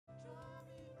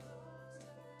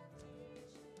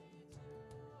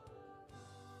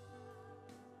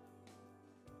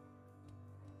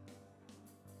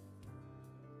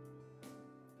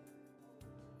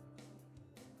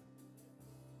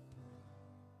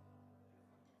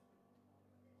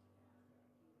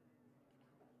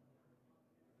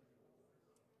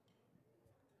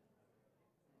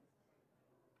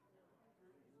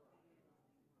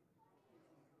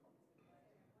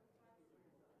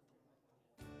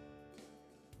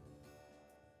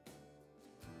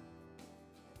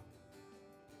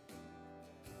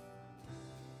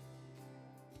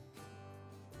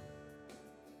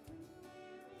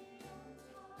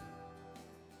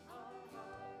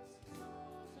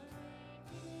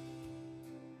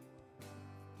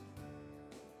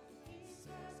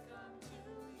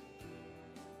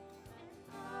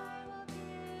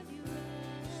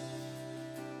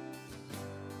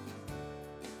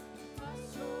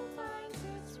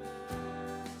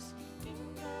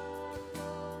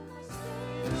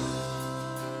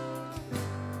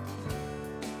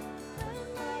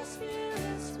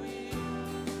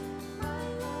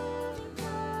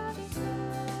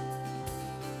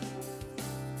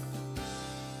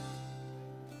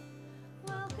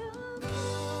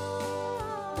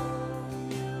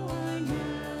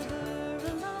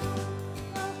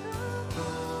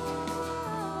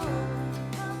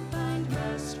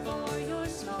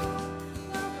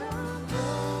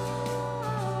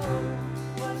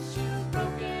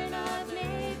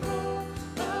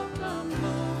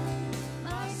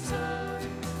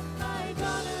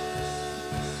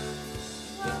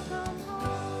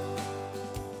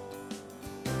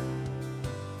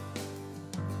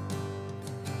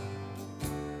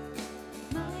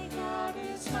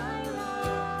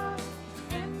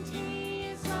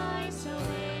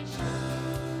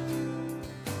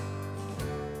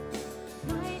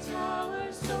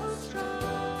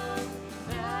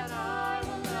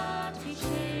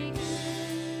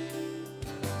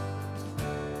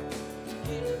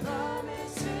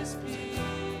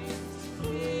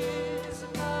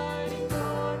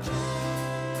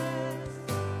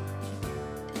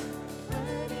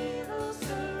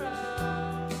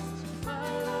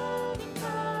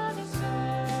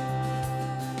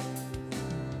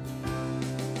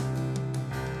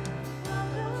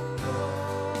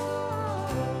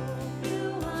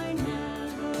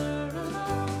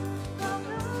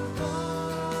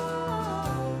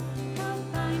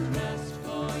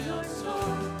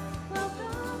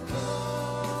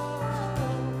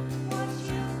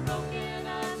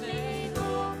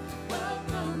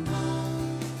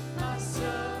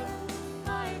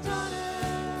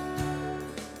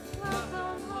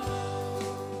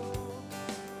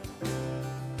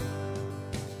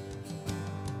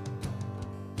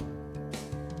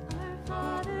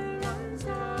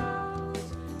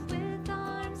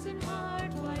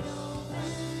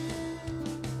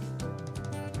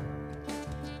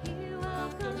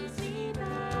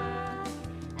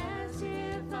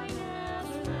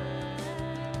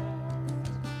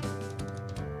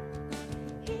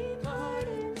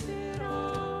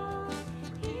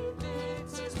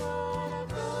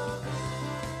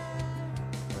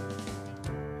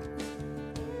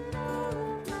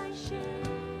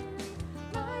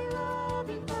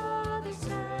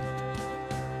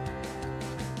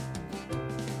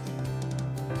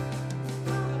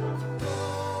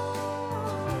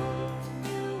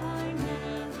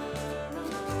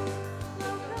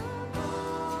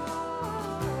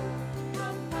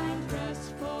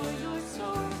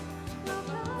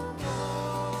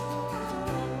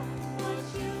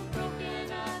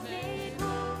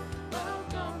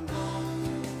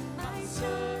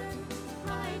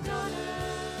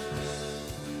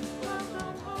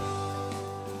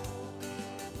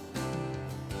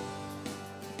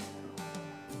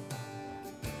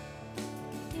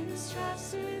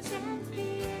stresses and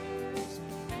fears,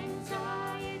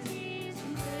 anxieties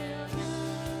and failures.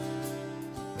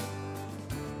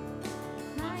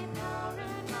 My power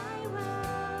and my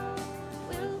love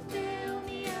will fill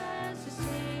me as a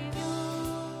Savior.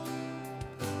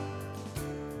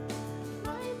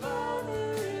 My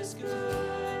Father is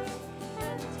good,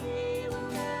 and He will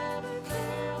never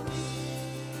fail me.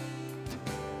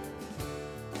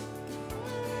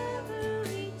 Wherever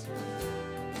He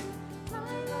turns,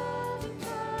 my loving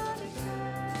Father says,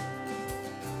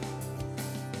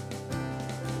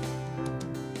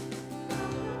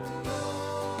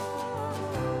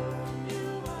 you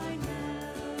are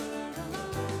never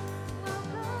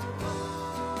alone.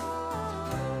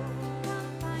 Come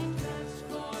find rest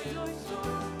for your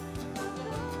soul.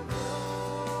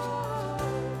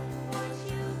 What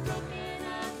you've broken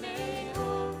I've made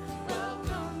whole.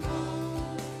 Welcome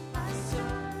home, my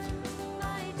son,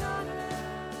 my daughter.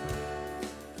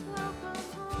 Welcome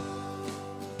home.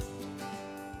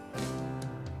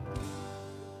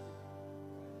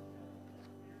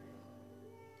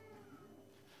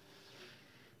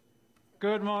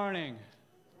 Good morning.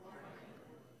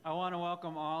 I want to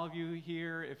welcome all of you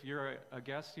here. If you're a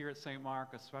guest here at St.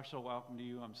 Mark, a special welcome to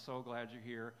you. I'm so glad you're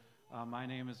here. My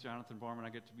name is Jonathan Bourman. I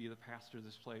get to be the pastor of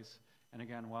this place. And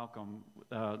again, welcome.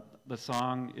 The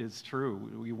song is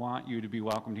true. We want you to be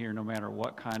welcomed here no matter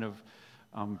what kind of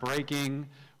breaking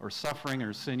or suffering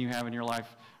or sin you have in your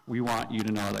life. We want you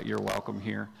to know that you're welcome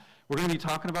here. We're going to be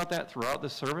talking about that throughout the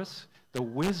service, the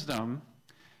wisdom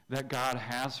that God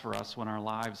has for us when our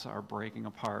lives are breaking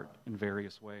apart in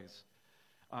various ways.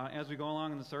 As we go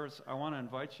along in the service, I want to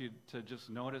invite you to just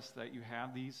notice that you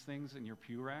have these things in your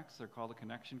pew racks. They're called a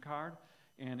connection card.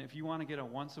 And if you want to get a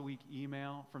once-a-week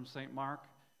email from St. Mark,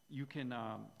 you can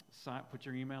put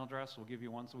your email address. We'll give you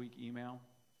a once-a-week email.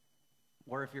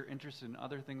 Or if you're interested in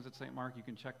other things at St. Mark, you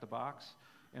can check the box,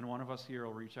 and one of us here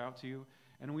will reach out to you.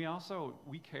 And we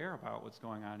care about what's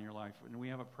going on in your life, and we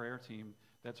have a prayer team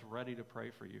that's ready to pray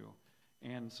for you.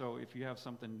 And so if you have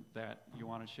something that you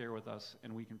want to share with us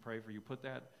and we can pray for you, put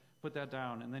that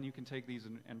down, and then you can take these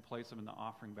and place them in the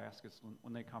offering baskets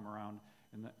when they come around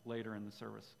later in the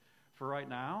service. For right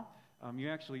now, you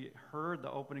actually heard the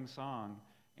opening song,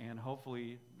 and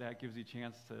hopefully that gives you a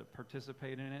chance to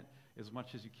participate in it as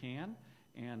much as you can.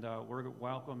 And we're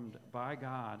welcomed by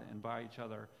God and by each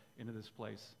other into this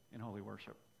place in holy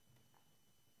worship.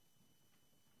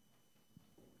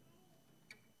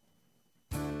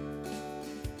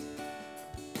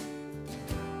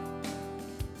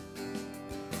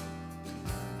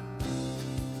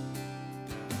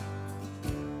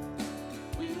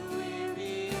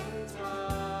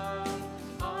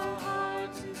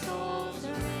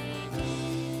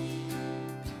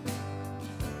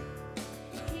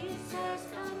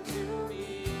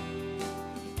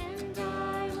 And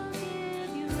I will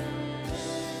give you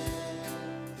rest.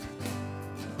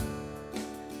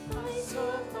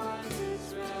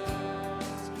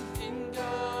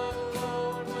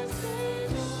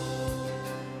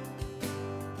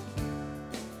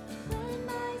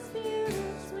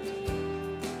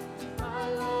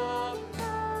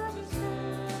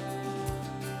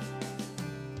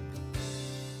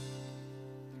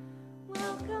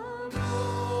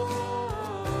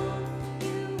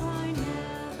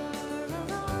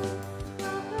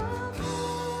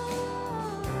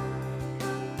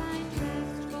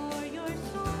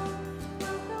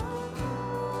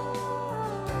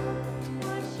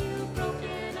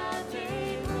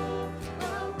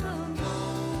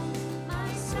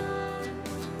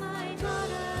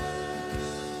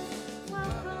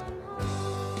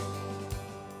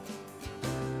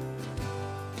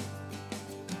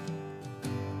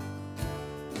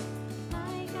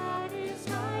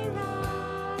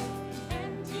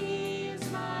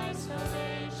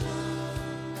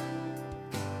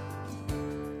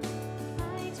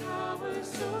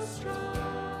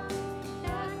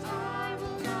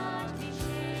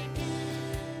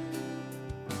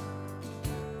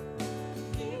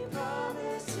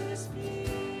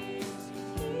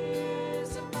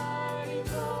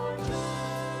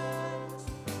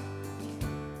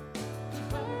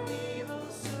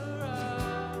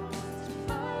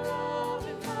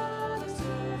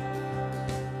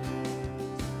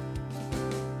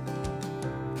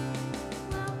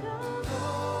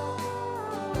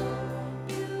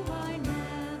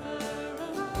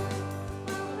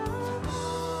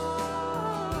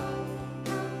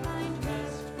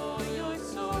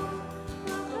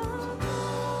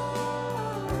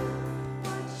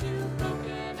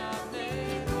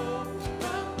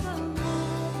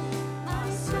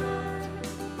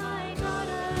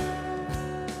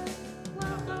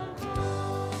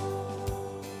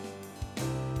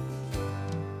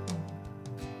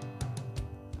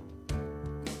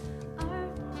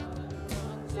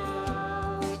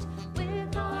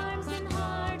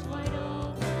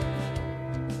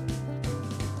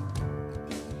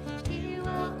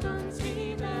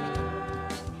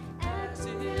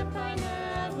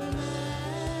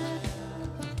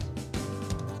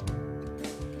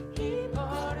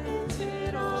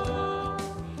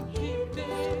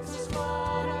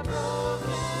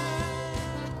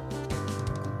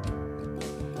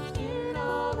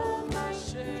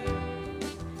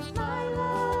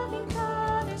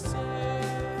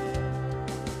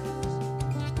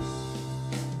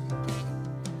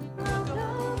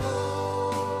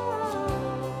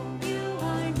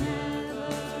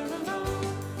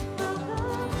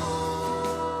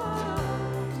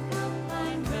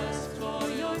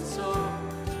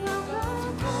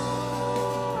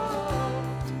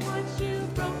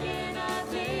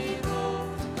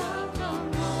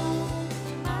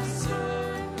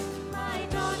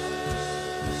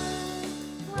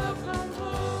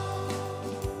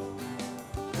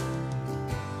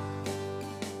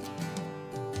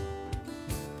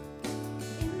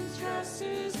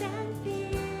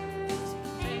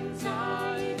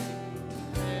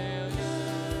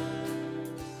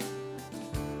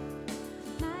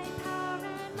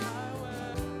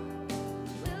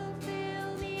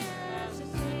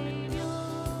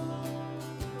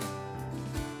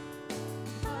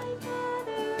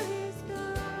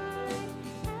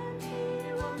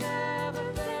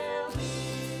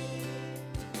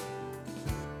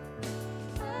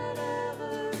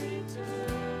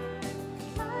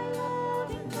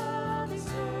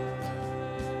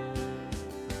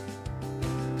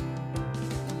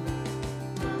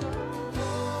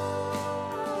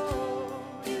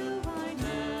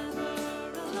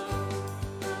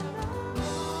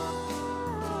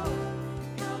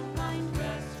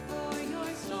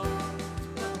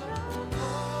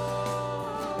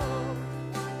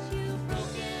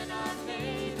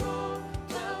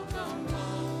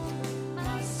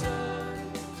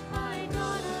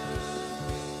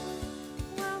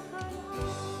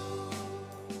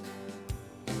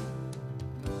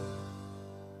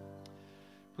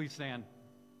 Please stand.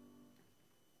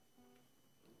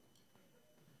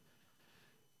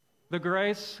 The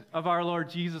grace of our Lord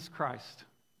Jesus Christ,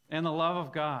 and the love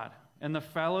of God, and the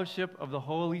fellowship of the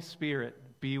Holy Spirit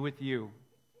be with you.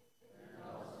 And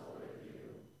also with you.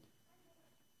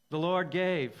 The Lord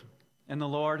gave, and the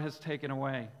Lord has taken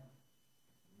away.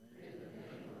 May the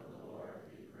name of the Lord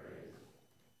be praised.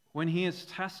 When he has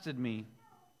tested me,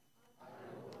 I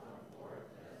will come forth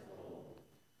as gold.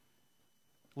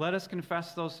 let us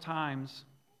confess those times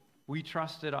we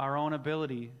trusted our own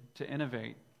ability to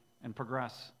innovate and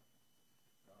progress.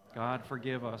 God,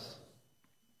 forgive us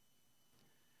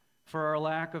for our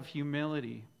lack of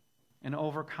humility and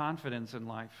overconfidence in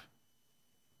life,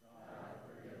 God,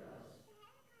 forgive us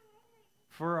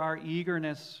for our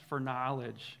eagerness for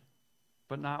knowledge,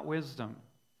 but not wisdom,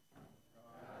 God,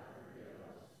 forgive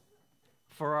us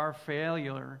for our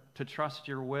failure to trust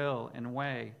your will and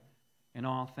way in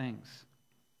all things.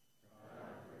 God,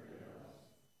 forgive us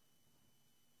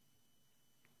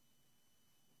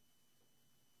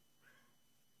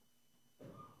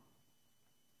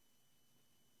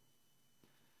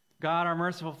God, our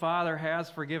merciful Father,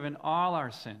 has forgiven all our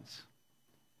sins.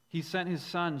 He sent his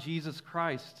Son, Jesus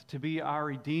Christ, to be our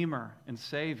Redeemer and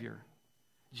Savior.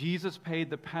 Jesus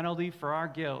paid the penalty for our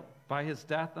guilt by his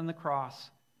death on the cross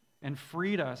and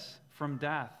freed us from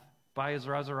death by his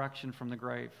resurrection from the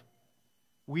grave.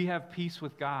 We have peace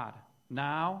with God,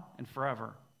 now and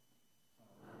forever.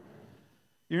 Amen.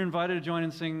 You're invited to join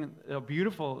and sing a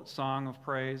beautiful song of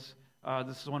praise.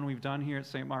 This is one we've done here at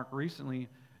St. Mark recently.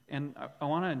 And I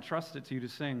want to entrust it to you to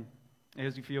sing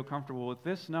as you feel comfortable with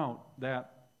this note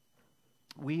that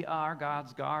we are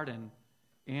God's garden,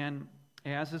 and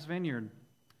as his vineyard,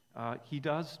 he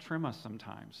does trim us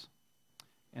sometimes.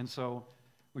 And so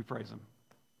we praise him.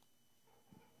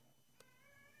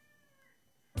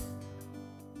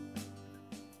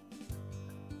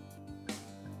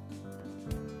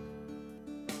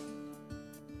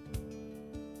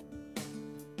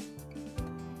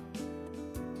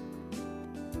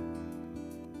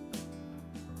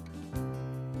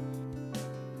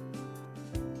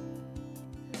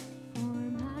 For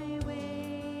my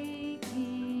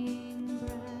waking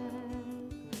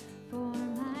breath, for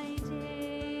my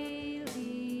daily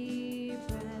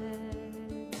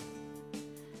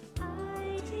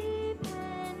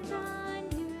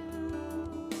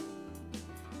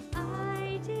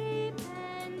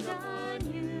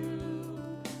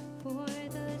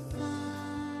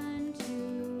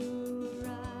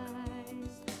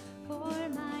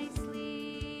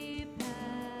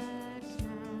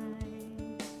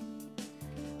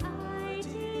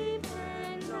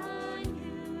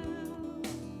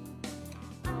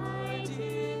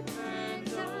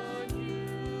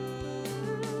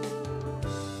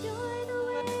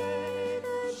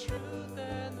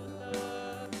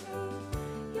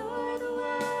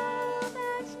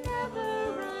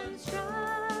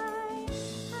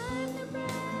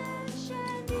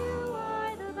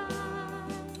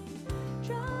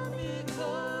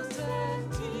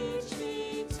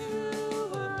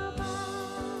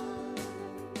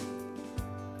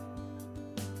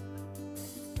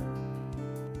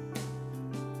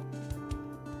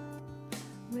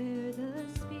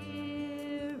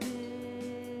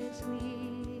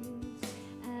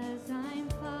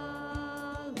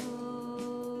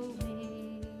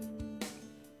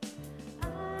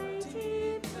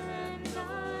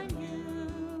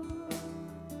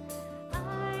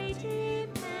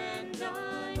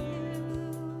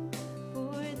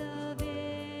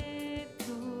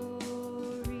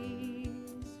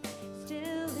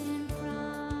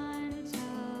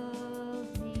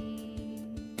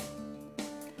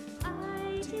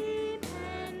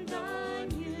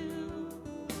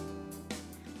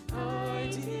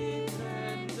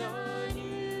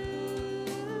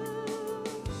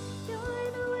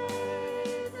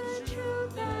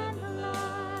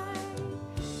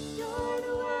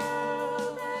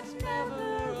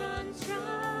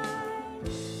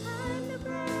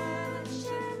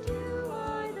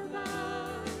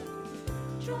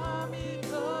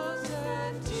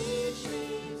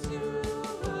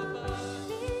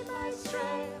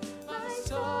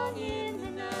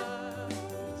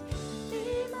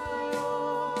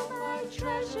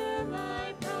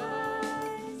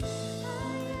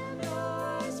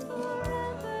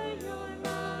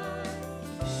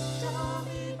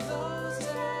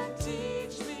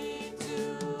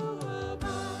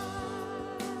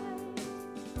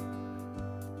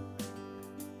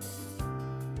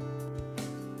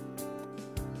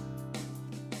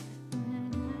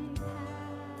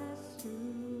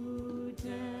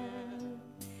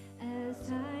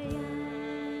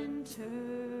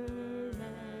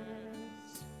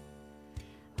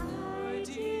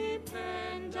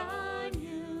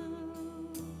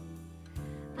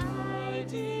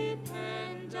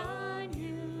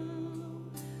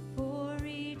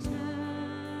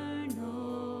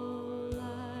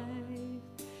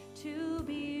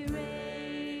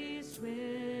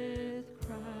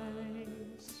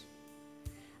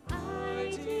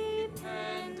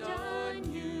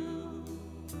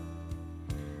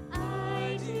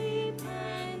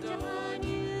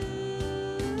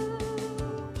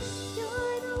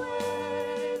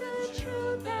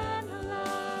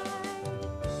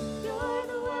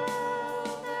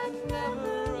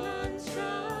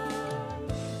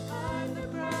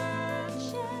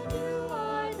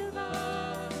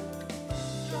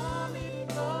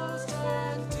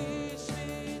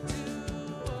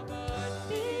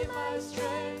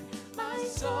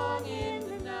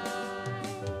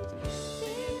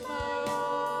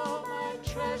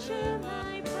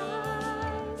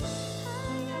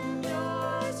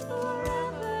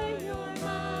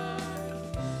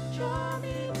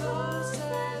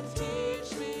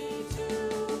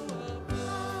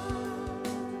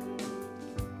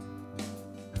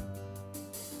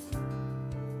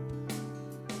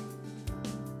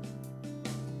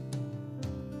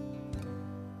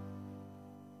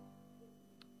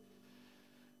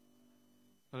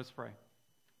Let us pray.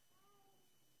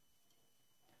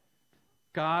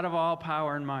 God of all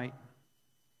power and might,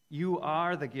 you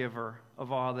are the giver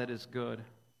of all that is good.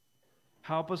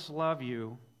 Help us love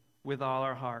you with all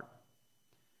our heart.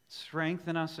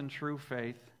 Strengthen us in true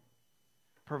faith.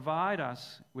 Provide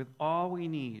us with all we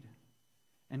need,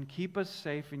 and keep us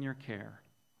safe in your care.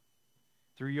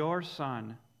 Through your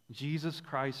Son, Jesus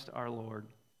Christ our Lord,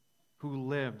 who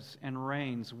lives and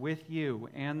reigns with you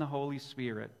and the Holy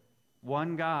Spirit,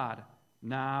 one God,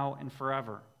 now and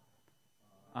forever.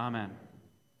 Amen.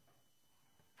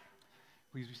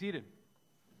 Please be seated.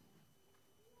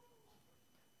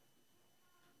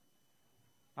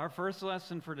 Our first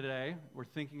lesson for today, we're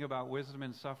thinking about wisdom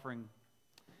and suffering,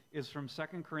 is from 2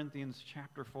 Corinthians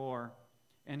chapter 4.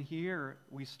 And here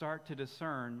we start to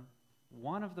discern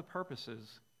one of the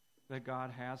purposes that God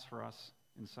has for us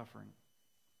in suffering.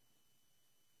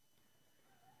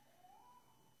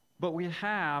 But we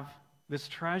have this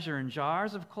treasure in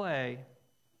jars of clay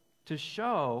to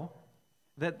show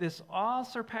that this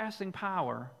all-surpassing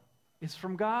power is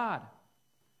from God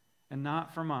and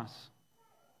not from us.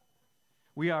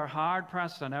 We are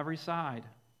hard-pressed on every side,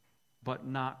 but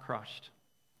not crushed.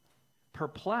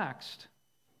 Perplexed,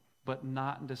 but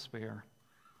not in despair.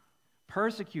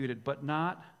 Persecuted, but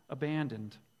not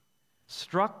abandoned.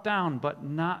 Struck down, but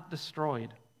not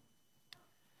destroyed.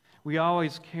 We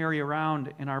always carry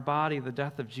around in our body the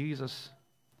death of Jesus,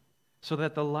 so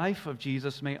that the life of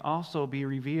Jesus may also be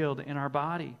revealed in our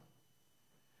body.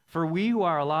 For we who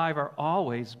are alive are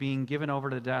always being given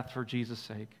over to death for Jesus'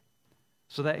 sake,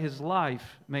 so that his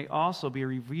life may also be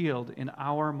revealed in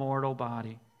our mortal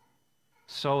body.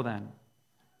 So then,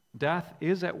 death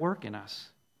is at work in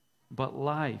us, but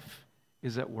life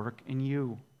is at work in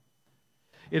you.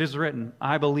 It is written,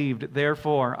 I believed,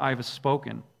 therefore I have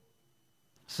spoken.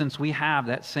 Since we have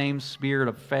that same spirit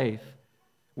of faith,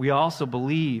 we also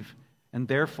believe and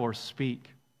therefore speak.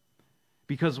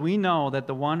 Because we know that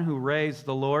the one who raised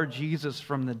the Lord Jesus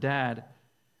from the dead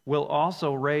will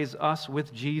also raise us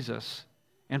with Jesus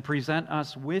and present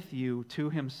us with you to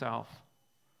himself.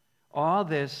 All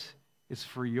this is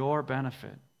for your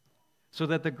benefit, so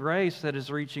that the grace that is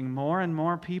reaching more and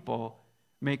more people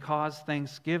may cause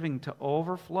thanksgiving to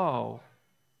overflow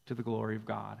to the glory of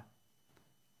God.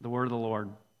 The word of the Lord.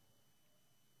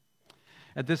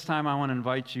 At this time, I want to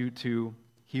invite you to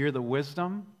hear the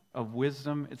wisdom of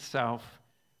wisdom itself,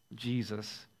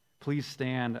 Jesus. Please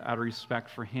stand out of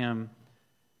respect for him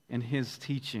and his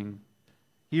teaching.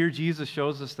 Here, Jesus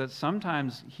shows us that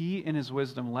sometimes he, in his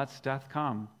wisdom, lets death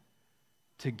come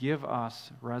to give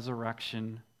us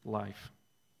resurrection life.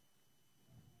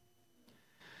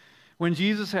 When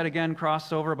Jesus had again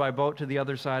crossed over by boat to the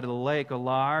other side of the lake, a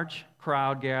large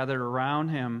crowd gathered around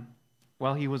him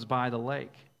while he was by the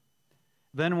lake.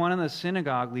 Then one of the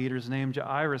synagogue leaders named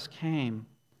Jairus came,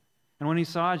 and when he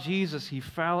saw Jesus, he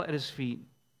fell at his feet.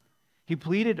 He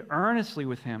pleaded earnestly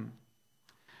with him,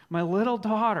 "My little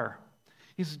daughter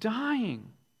is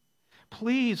dying.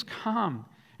 Please come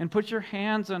and put your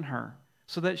hands on her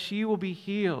so that she will be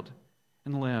healed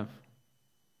and live."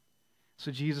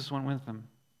 So Jesus went with them.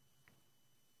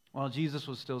 While Jesus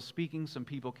was still speaking, some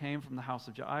people came from the house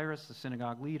of Jairus, the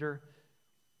synagogue leader.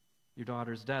 "Your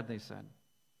daughter is dead," they said.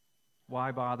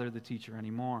 "Why bother the teacher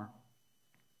anymore?"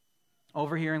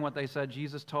 Overhearing what they said,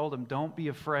 Jesus told them, "Don't be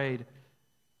afraid,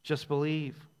 just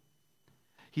believe."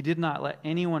 He did not let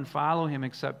anyone follow him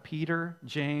except Peter,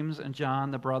 James, and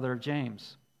John, the brother of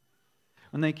James.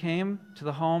 When they came to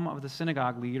the home of the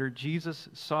synagogue leader, Jesus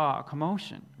saw a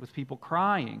commotion with people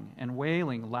crying and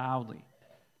wailing loudly.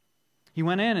 He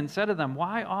went in and said to them,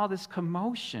 "Why all this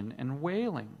commotion and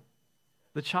wailing?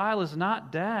 The child is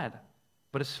not dead,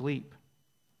 but asleep."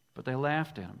 But they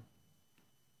laughed at him.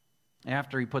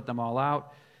 After he put them all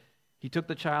out, he took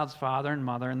the child's father and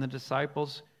mother and the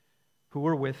disciples who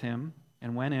were with him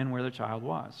and went in where the child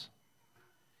was.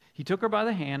 He took her by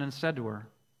the hand and said to her,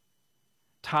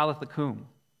 "Talitha cum,"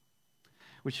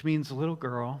 which means, "Little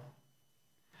girl,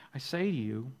 I say to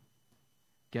you,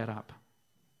 get up."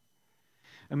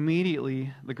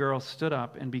 Immediately, the girl stood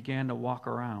up and began to walk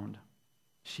around.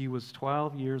 She was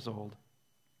 12 years old.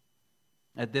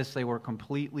 At this, they were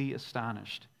completely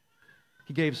astonished.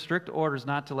 He gave strict orders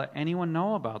not to let anyone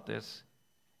know about this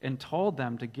and told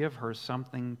them to give her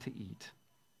something to eat.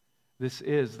 This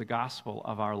is the gospel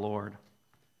of our Lord.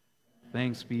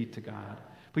 Thanks be to God.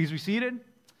 Please be seated.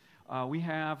 We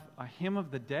have a hymn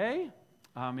of the day.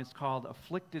 It's called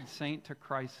 "Afflicted Saint to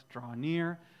Christ Draw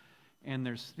Near." And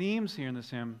there's themes here in this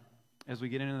hymn, as we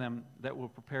get into them, that will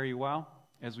prepare you well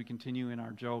as we continue in our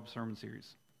Job sermon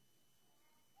series.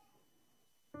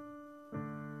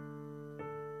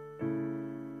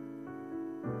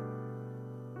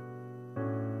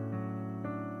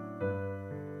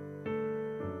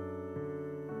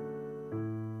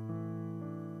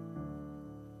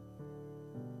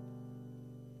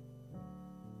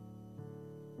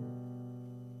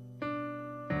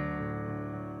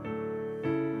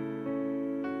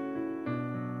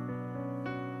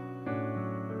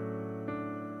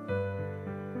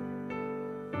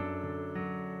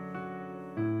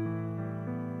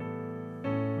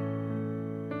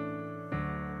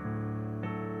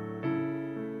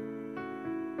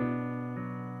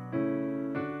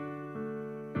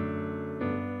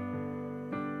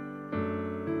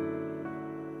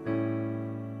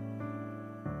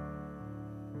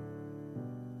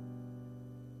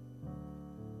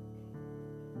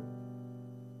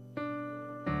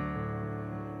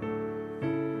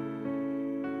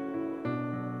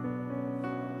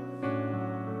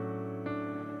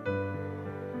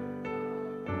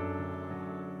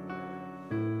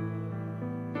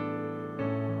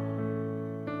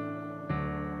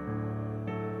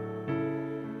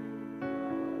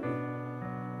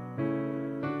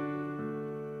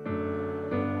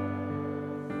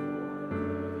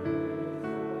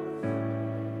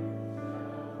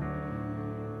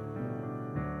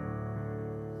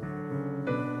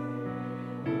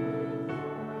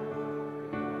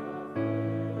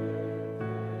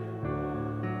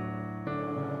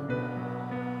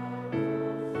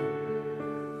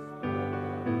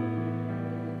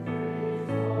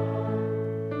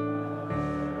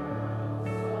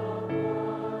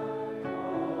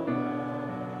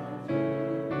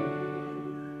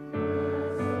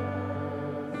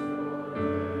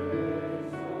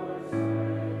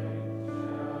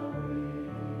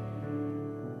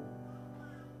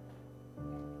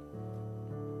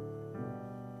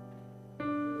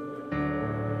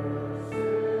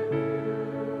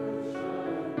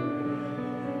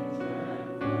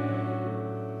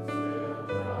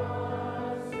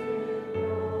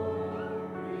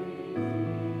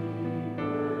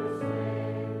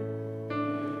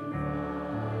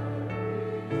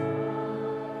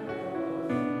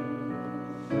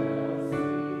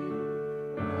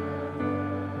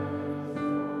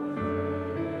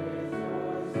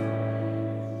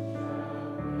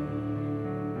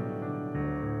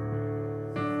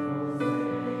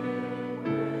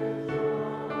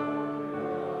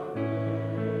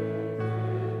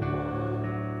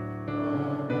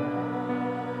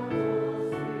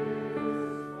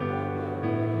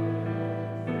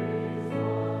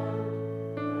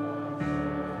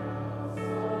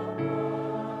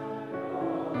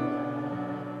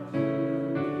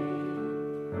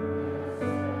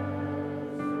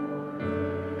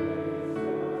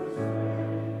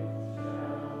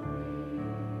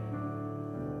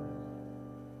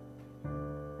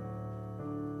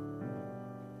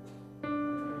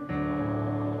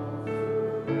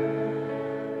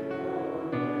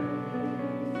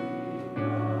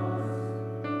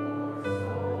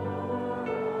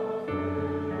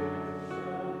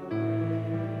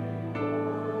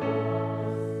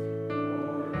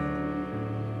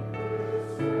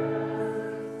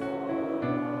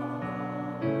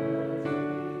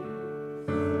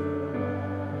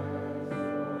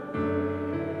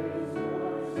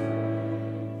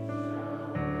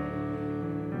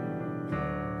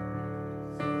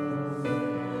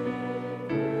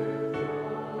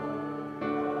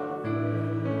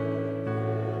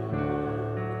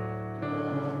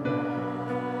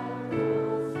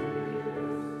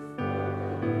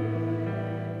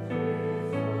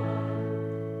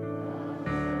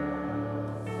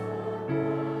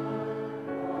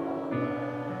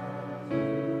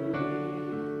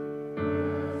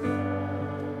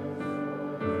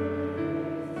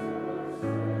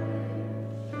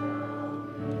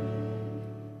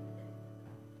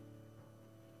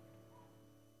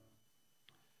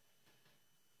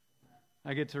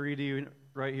 I get to read to you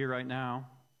right here, right now,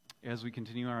 as we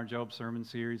continue our Job sermon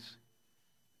series,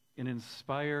 an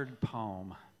inspired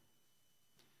poem.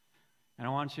 And I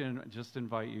want you to just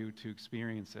invite you to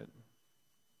experience it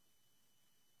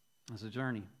as a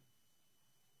journey.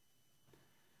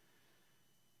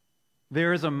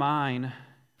 There is a mine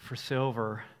for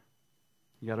silver.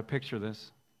 You got to picture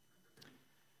this.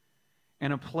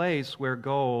 And a place where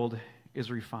gold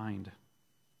is refined.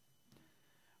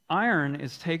 Iron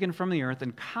is taken from the earth,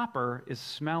 and copper is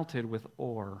smelted with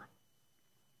ore.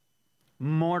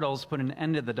 Mortals put an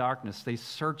end to the darkness. They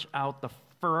search out the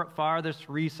farthest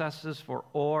recesses for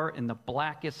ore in the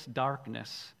blackest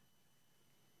darkness.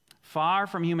 Far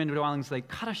from human dwellings, they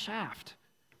cut a shaft.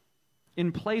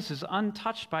 In places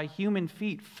untouched by human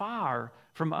feet, far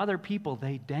from other people,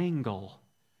 they dangle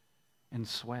and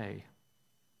sway.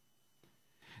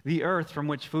 The earth from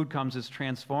which food comes is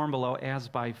transformed below as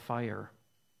by fire.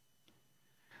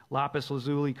 Lapis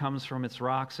lazuli comes from its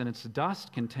rocks, and its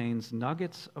dust contains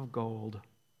nuggets of gold.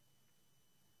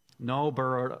 No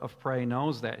bird of prey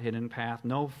knows that hidden path.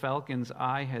 No falcon's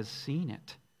eye has seen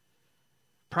it.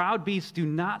 Proud beasts do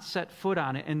not set foot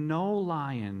on it, and no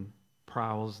lion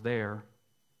prowls there.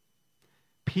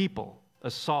 People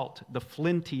assault the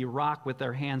flinty rock with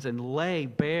their hands and lay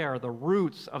bare the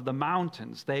roots of the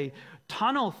mountains. They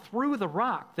tunnel through the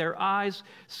rock. Their eyes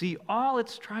see all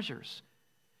its treasures.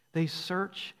 They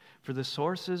search for the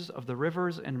sources of the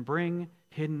rivers and bring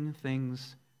hidden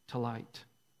things to light.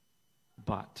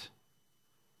 But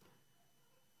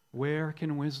where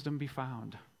can wisdom be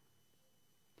found?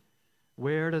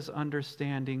 Where does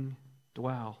understanding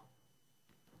dwell?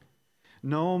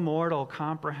 No mortal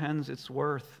comprehends its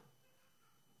worth.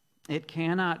 It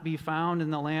cannot be found in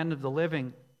the land of the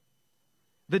living.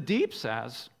 The deep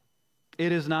says,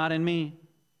 "It is not in me."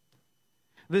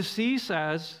 The sea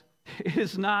says, "It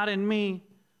is not in me."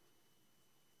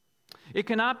 It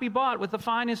cannot be bought with the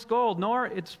finest gold, nor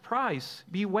its price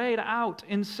be weighed out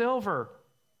in silver.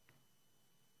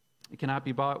 It cannot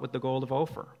be bought with the gold of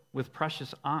Ophir, with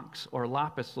precious onyx or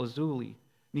lapis lazuli.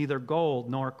 Neither gold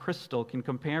nor crystal can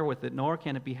compare with it, nor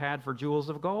can it be had for jewels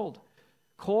of gold.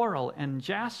 Coral and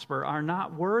jasper are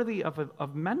not worthy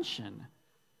of mention.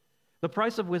 The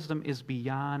price of wisdom is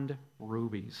beyond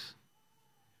rubies.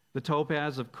 The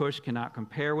topaz of Cush cannot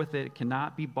compare with it. It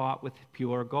cannot be bought with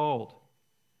pure gold.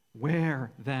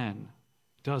 Where, then,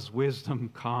 does wisdom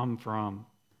come from?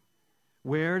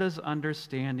 Where does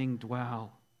understanding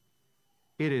dwell?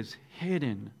 It is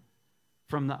hidden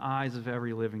from the eyes of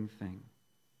every living thing,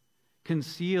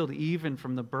 concealed even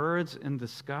from the birds in the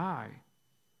sky.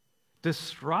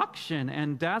 Destruction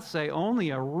and death say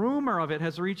only a rumor of it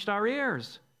has reached our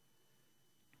ears.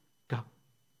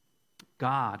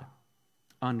 God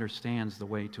understands the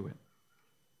way to it,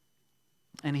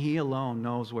 and He alone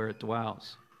knows where it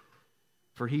dwells.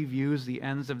 For He views the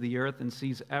ends of the earth and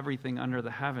sees everything under the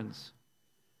heavens.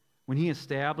 When He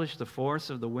established the force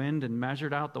of the wind and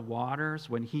measured out the waters,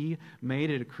 when He made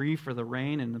a decree for the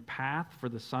rain and the path for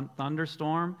the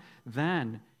thunderstorm,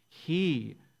 then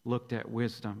He looked at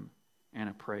wisdom and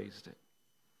appraised it.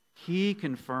 He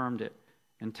confirmed it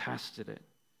and tested it.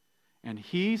 And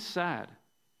He said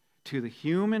to the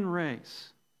human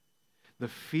race, the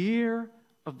fear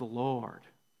of the Lord.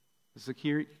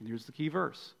 Here's the key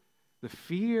verse. The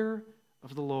fear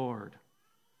of the Lord,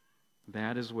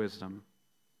 that is wisdom.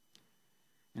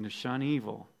 And to shun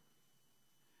evil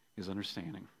is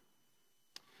understanding.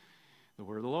 The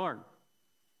word of the Lord.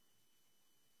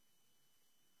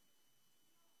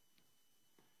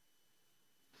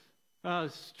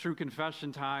 It's true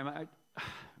confession time.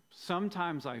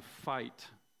 Sometimes I fight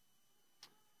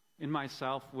in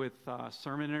myself with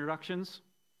sermon introductions.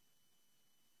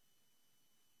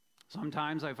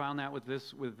 Sometimes I found that with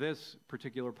this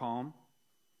particular poem.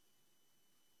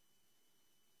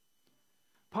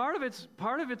 Part of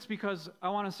it's because I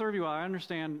want to serve you well. I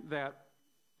understand that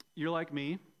you're like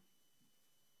me,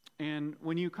 and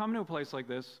when you come to a place like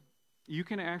this, you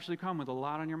can actually come with a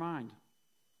lot on your mind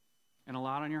and a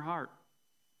lot on your heart.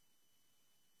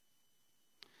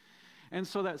 And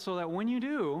so that when you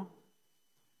do,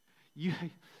 you're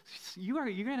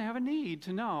going to have a need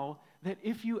to know that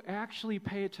if you actually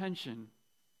pay attention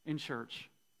in church,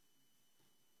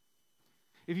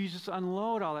 if you just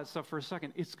unload all that stuff for a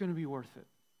second, it's going to be worth it.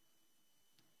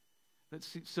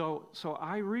 So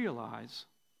I realize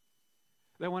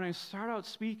that when I start out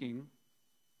speaking,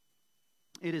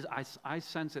 I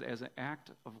sense it as an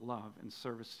act of love and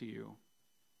service to you,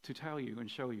 to tell you and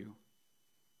show you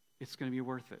it's going to be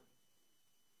worth it.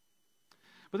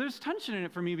 But there's tension in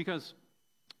it for me because,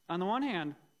 on the one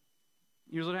hand,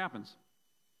 here's what happens.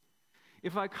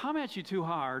 If I come at you too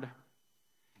hard,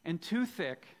 and too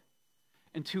thick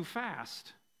and too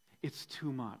fast, it's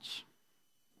too much.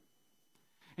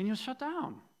 And you'll shut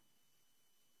down.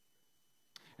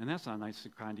 And that's not nice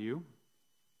and kind to you.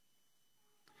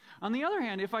 On the other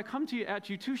hand, if I come at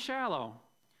you too shallow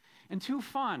and too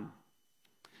fun,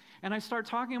 and I start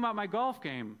talking about my golf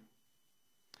game,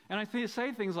 and I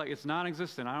say things like, it's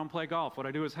non-existent, I don't play golf, what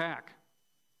I do is hack,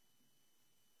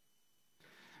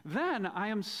 then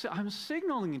I'm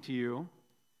signaling to you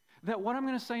that what I'm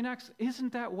going to say next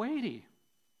isn't that weighty.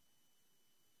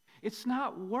 It's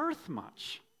not worth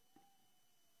much.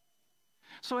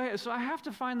 So I have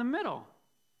to find the middle.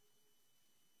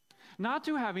 Not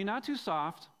too heavy, not too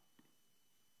soft.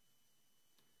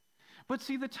 But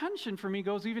see, the tension for me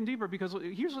goes even deeper, because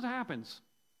here's what happens.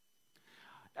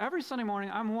 Every Sunday morning,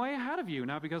 I'm way ahead of you,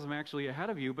 not because I'm actually ahead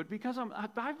of you, but because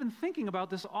I've been thinking about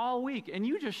this all week, and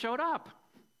you just showed up.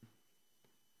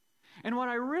 And what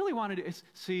I really want to do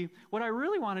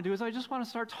is, I just want to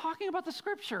start talking about the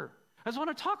Scripture. I just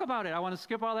want to talk about it. I want to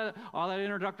skip all that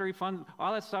introductory fun,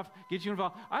 all that stuff, get you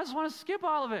involved. I just want to skip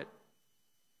all of it.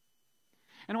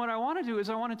 And what I want to do is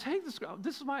I want to take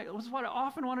this is what I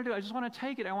often want to do. I just want to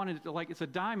take it. I want to, like it's a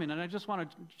diamond, and I just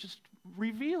want to just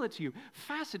reveal it to you,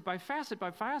 facet by facet by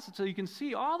facet, so you can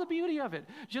see all the beauty of it.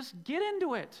 Just get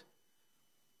into it.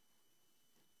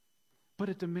 But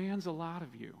it demands a lot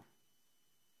of you.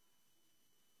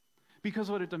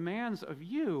 Because what it demands of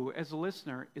you as a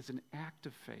listener is an act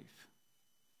of faith.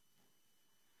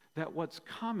 That what's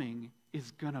coming is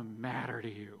going to matter to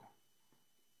you.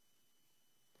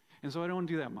 And so I don't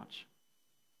do that much.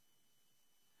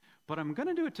 But I'm going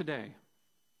to do it today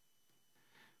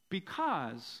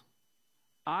because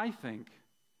I think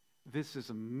this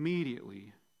is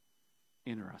immediately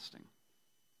interesting.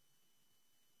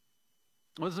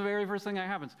 What's the very first thing that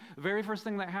happens? The very first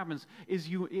thing that happens is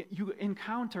you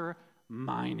encounter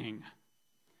mining.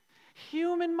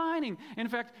 Human mining. In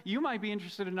fact, you might be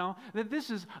interested to know that this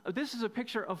is a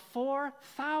picture of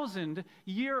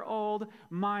 4,000-year-old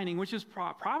mining, which is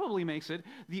probably makes it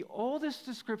the oldest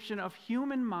description of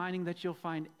human mining that you'll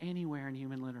find anywhere in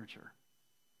human literature.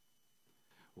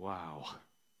 Wow.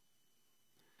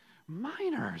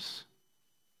 Miners.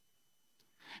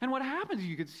 And what happens,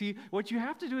 you can see, what you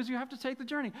have to do is you have to take the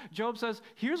journey. Job says,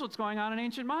 here's what's going on in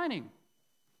ancient mining.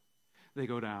 They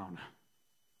go down.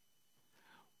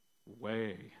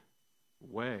 Way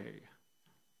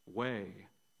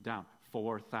down,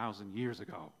 4,000 years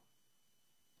ago.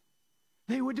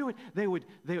 They would do it.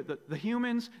 The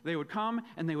humans, they would come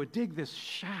and they would dig this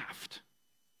shaft.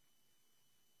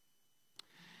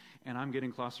 And I'm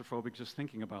getting claustrophobic just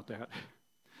thinking about that.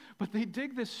 But they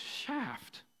dig this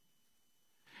shaft.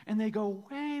 And they go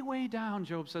way, way down,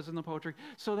 Job says in the poetry,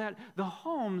 so that the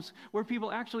homes where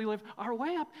people actually live are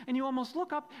way up, and you almost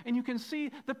look up and you can see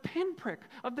the pinprick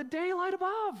of the daylight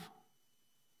above.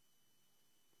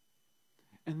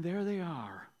 And there they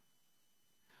are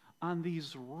on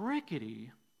these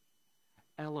rickety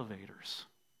elevators,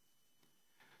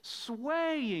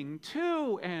 swaying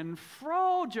to and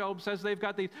fro. Job says they've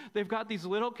got these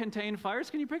little contained fires.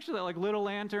 Can you picture that? Like little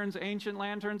lanterns, ancient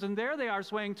lanterns, and there they are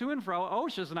swaying to and fro.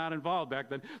 OSHA's not involved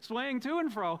back then. Swaying to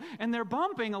and fro, and they're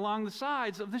bumping along the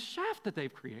sides of the shaft that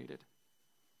they've created.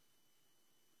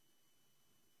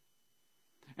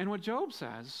 And what Job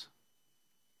says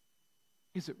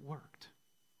is it worked.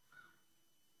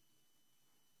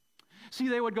 See,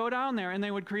 they would go down there and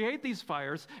they would create these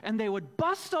fires and they would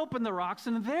bust open the rocks,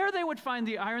 and there they would find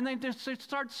the iron. They'd just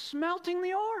start smelting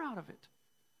the ore out of it.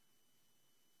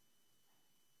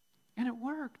 And it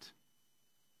worked.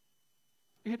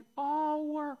 It all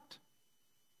worked.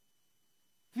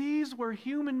 These were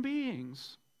human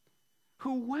beings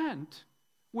who went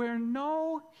where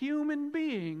no human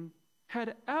being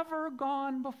had ever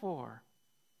gone before.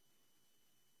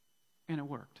 And it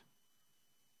worked.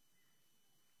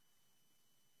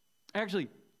 Actually,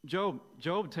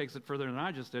 Job takes it further than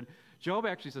I just did. Job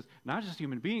actually says, not just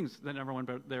human beings that never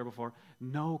went there before,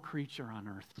 no creature on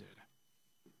earth did.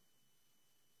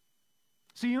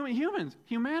 See,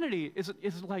 humanity is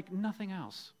like nothing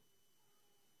else.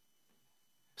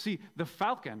 See, the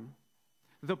falcon,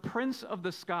 the prince of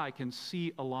the sky, can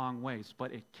see a long ways,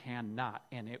 but it cannot,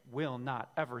 and it will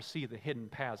not ever see the hidden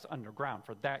paths underground.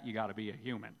 For that, you got to be a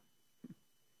human.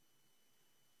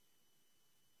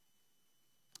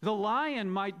 The lion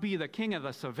might be the king of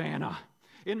the savannah.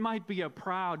 It might be a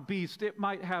proud beast. It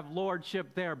might have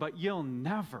lordship there, but you'll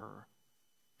never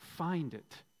find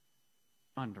it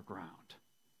underground.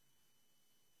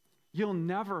 You'll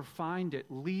never find it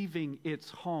leaving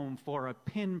its home for a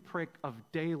pinprick of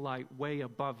daylight way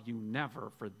above you.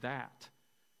 Never. For that,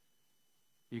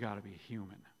 you got to be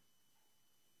human.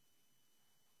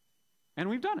 And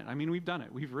we've done it. I mean, we've done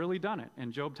it. We've really done it.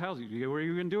 And Job tells you, they were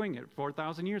even doing it.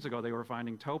 4,000 years ago, they were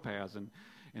finding topaz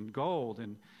and gold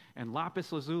and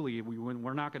lapis lazuli.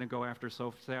 We're not going to go after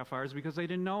sapphires because they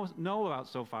didn't know about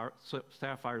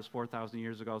sapphires 4,000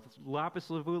 years ago. Lapis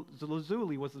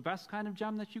lazuli was the best kind of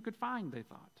gem that you could find, they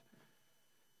thought.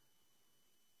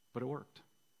 But it worked.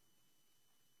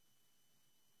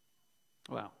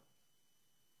 Well,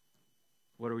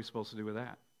 what are we supposed to do with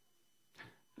that?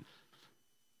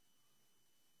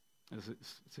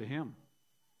 It's a hymn.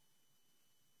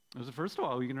 First of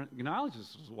all, we can acknowledge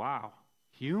this. Wow.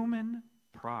 Human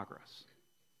progress.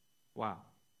 Wow.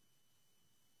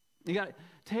 You got to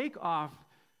take off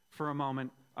for a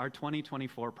moment our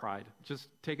 2024 pride. Just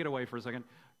take it away for a second.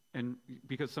 And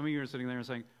because some of you are sitting there and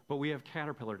saying, but we have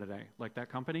Caterpillar today. Like that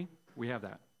company, we have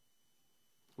that.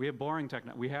 We have boring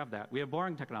technology. We have that. We have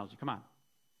boring technology. Come on.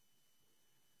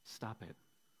 Stop it.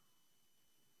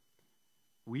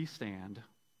 We stand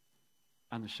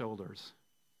on the shoulders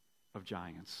of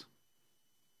giants.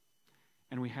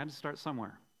 And we had to start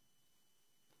somewhere.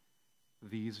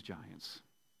 These giants.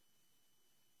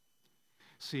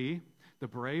 See, the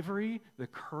bravery, the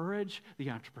courage, the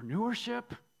entrepreneurship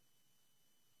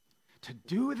to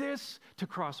do this, to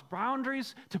cross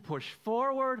boundaries, to push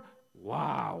forward.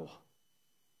 Wow.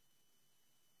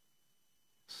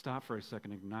 Stop for a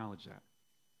second and acknowledge that.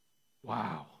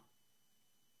 Wow.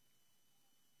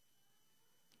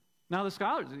 Now, the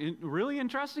scholars, really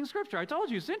interesting scripture. I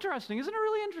told you, it's interesting. Isn't it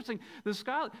really interesting? The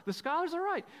scholars are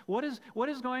right. What is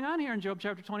going on here in Job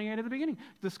chapter 28 at the beginning?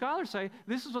 The scholars say,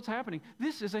 this is what's happening.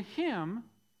 This is a hymn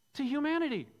to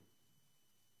humanity.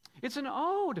 It's an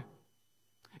ode.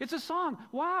 It's a song.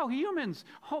 Wow, humans.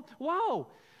 Oh, wow,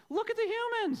 look at the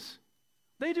humans.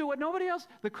 They do what nobody else,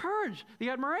 the courage, the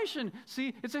admiration.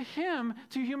 See, it's a hymn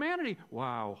to humanity.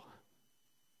 Wow.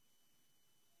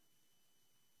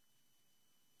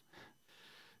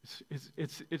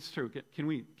 It's true. Can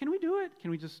we do it?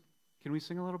 Can we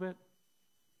sing a little bit?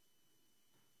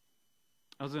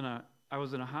 I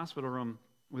was in a hospital room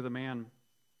with a man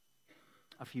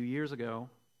a few years ago,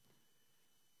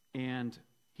 and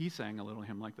he sang a little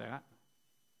hymn like that.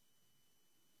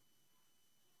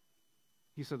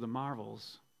 He said, the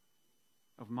marvels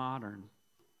of modern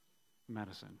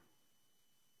medicine.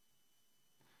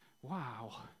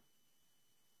 Wow.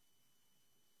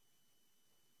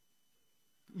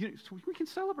 So we can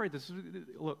celebrate this.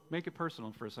 Look, make it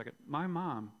personal for a second. My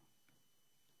mom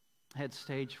had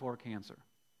stage 4 cancer.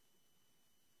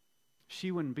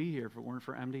 She wouldn't be here if it weren't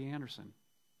for MD Anderson.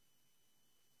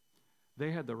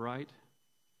 They had the right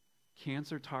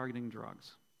cancer-targeting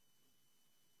drugs.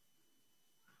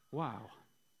 Wow.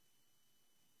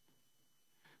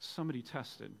 Somebody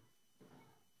tested.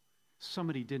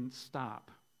 Somebody didn't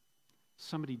stop.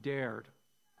 Somebody dared.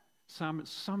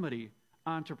 Somebody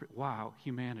wow,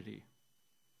 humanity.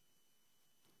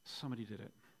 Somebody did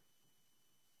it.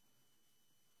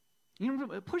 You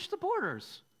know, push the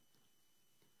borders.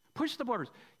 Push the borders.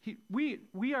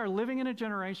 We are living in a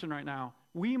generation right now,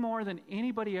 we more than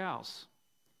anybody else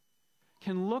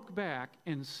can look back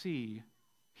and see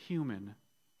human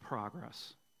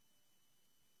progress.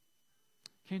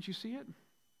 Can't you see it?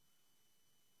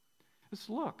 Let's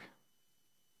look.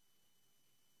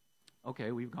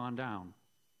 Okay, we've gone down.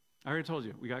 I already told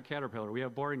you, we got Caterpillar, we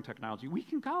have boring technology. We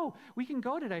can go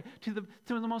today to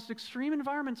the most extreme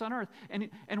environments on Earth,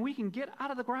 and we can get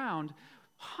out of the ground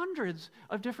hundreds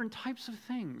of different types of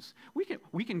things.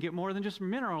 We can get more than just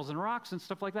minerals and rocks and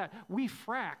stuff like that. We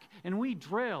frack, and we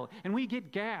drill, and we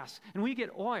get gas, and we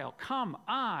get oil. Come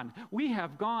on. We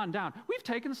have gone down. We've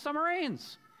taken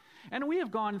submarines, and we have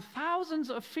gone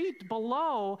thousands of feet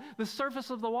below the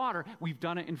surface of the water. We've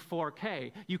done it in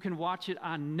 4K. You can watch it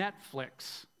on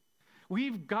Netflix.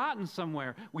 We've gotten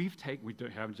somewhere. We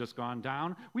haven't just gone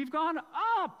down. We've gone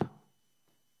up.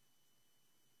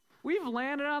 We've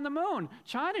landed on the moon.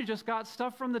 China just got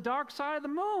stuff from the dark side of the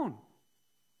moon.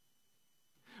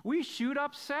 We shoot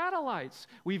up satellites.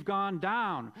 We've gone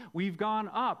down. We've gone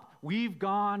up. We've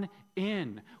gone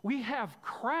in. We have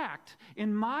cracked,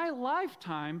 in my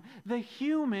lifetime, the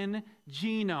human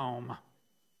genome.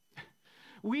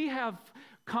 We have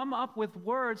come up with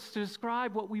words to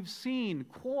describe what we've seen,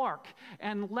 quark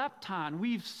and lepton.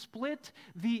 We've split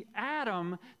the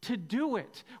atom to do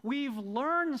it. We've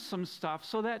learned some stuff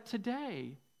so that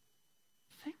today,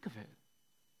 think of it,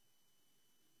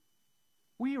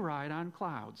 we ride on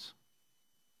clouds.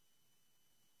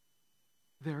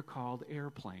 They're called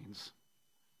airplanes.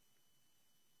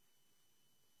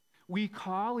 We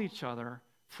call each other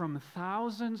from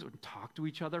thousands, or talk to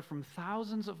each other from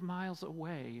thousands of miles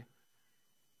away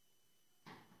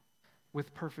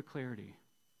with perfect clarity.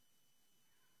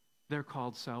 They're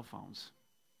called cell phones.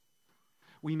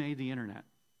 We made the internet.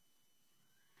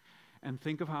 And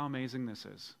think of how amazing this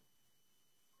is.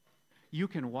 You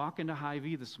can walk into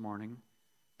Hy-Vee this morning,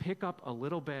 pick up a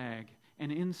little bag,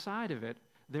 and inside of it,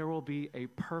 there will be a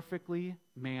perfectly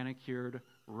manicured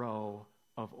row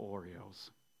of Oreos.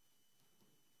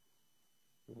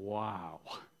 Wow.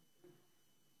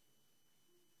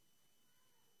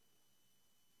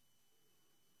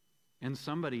 And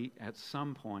somebody at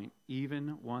some point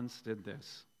even once did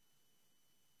this.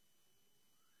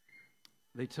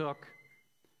 They took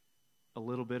a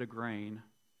little bit of grain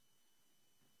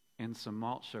and some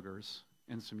malt sugars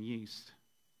and some yeast,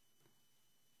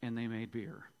 and they made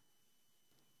beer.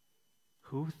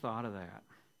 Who thought of that?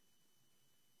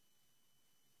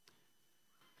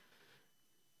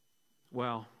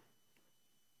 Well,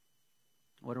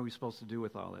 what are we supposed to do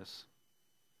with all this?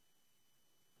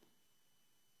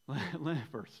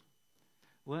 First,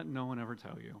 let no one ever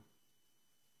tell you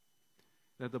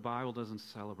that the Bible doesn't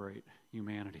celebrate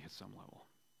humanity at some level.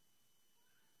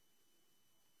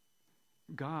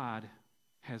 God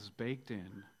has baked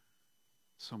in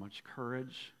so much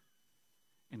courage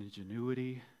and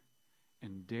ingenuity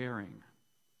and daring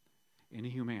in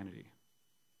humanity.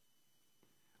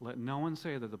 Let no one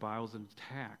say that the Bible is an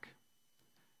attack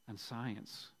on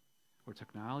science or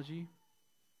technology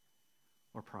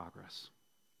or progress.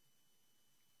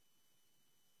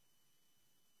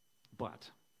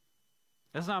 But,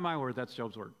 that's not my word, that's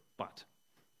Job's word, but.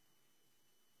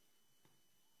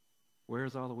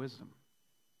 Where's all the wisdom?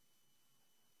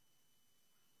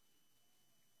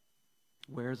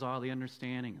 Where's all the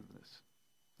understanding of this,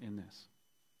 in this?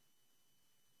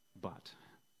 But.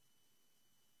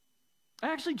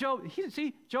 Actually, Job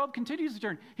continues the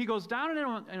journey. He goes down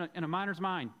in a miner's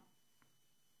mine.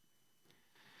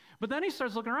 But then he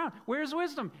starts looking around. Where's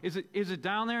wisdom? Is it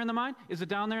down there in the mine? Is it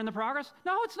down there in the progress?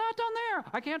 No, it's not down there.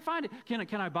 I can't find it.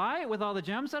 Can I buy it with all the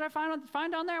gems that I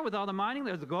find down there, with all the mining?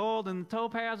 There's the gold and the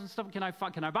topaz and stuff. Can I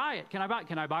buy it? Can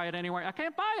I buy it anywhere? I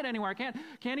can't buy it anywhere. I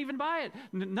can't even buy it.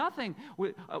 Nothing.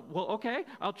 Well, okay.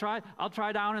 I'll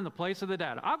try down in the place of the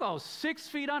dead. I'll go 6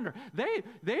 feet under.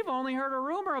 They've only heard a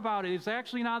rumor about it. It's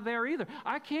actually not there either.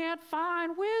 I can't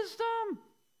find wisdom.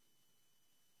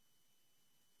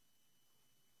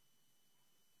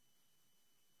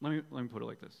 Let me put it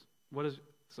like this.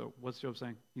 What's Job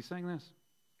saying? He's saying this.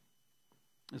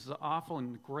 This is an awful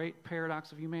and great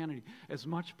paradox of humanity. As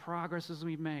much progress as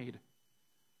we've made,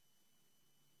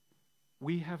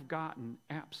 we have gotten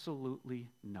absolutely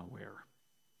nowhere.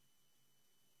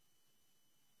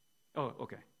 Oh,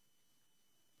 okay.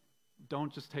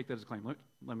 Don't just take that as a claim.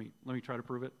 Let me try to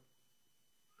prove it.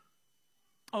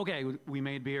 Okay, we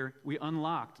made beer. We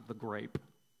unlocked the grape.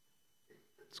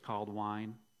 It's called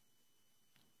wine.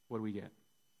 What do we get?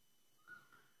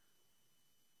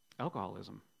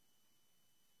 Alcoholism.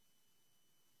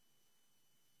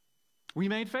 We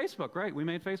made Facebook, right? We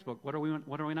made Facebook. What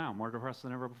are we now? More depressed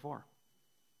than ever before.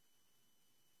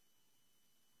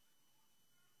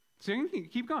 So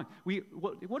keep going.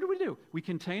 What did we do? We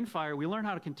contained fire. We learned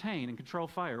how to contain and control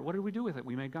fire. What did we do with it?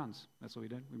 We made guns. That's what we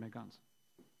did. We made guns.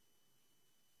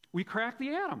 We cracked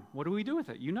the atom. What do we do with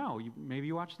it? Maybe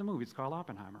you watched the movie. It's called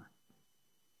Oppenheimer.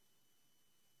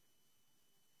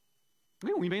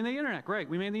 We made the internet. Great.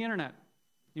 We made the internet.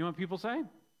 You know what people say?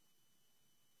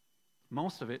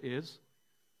 Most of it is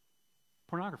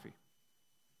pornography.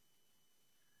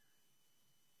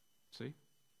 See?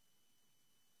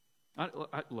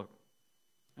 Look,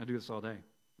 I do this all day.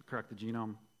 Crack the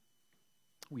genome.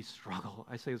 We struggle.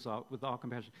 I say this with all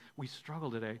compassion. We struggle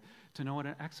today to know what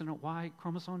an X and a Y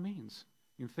chromosome means.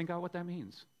 You can think out what that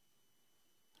means.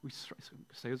 We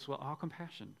say this with all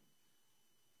compassion.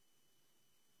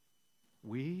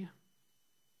 We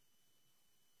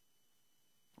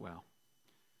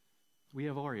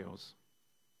have Oreos.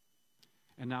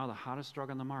 And now the hottest drug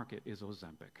on the market is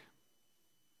Ozempic.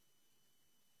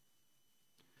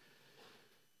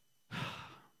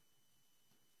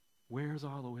 Where's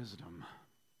all the wisdom?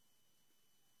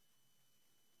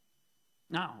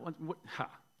 Now,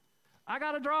 I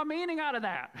got to draw meaning out of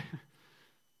that.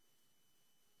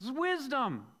 This is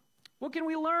wisdom. What can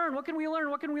we learn? What can we learn?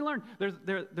 What can we learn?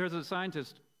 There's a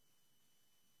scientist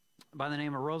by the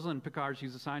name of Rosalind Picard.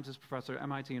 She's a scientist professor at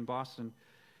MIT in Boston.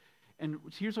 And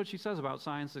here's what she says about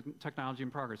science, and technology,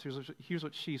 and progress. Here's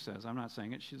what she says. I'm not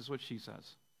saying it. This is what she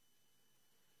says.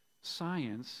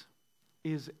 Science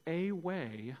is a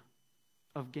way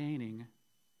of gaining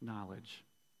knowledge.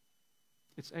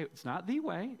 It's not the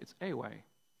way. It's a way.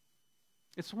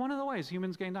 It's one of the ways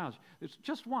humans gain knowledge. It's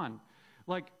just one.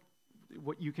 Like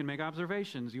what you can make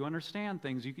observations. You understand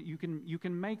things. You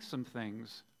can make some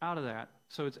things out of that.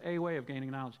 So it's a way of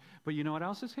gaining knowledge. But you know what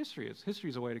else is history? History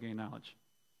is a way to gain knowledge.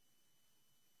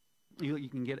 You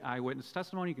can get eyewitness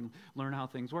testimony. You can learn how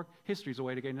things work. History is a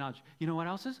way to gain knowledge. You know what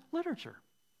else is? Literature.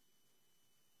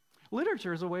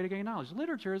 Literature is a way to gain knowledge.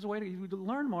 Literature is a way to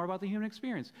learn more about the human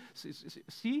experience.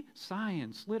 See,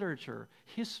 science, literature,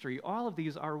 history, all of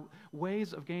these are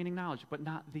ways of gaining knowledge, but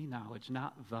not the knowledge,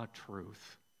 not the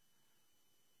truth.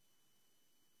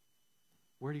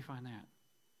 Where do you find that?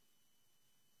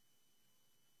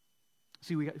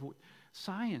 See,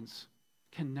 science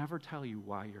can never tell you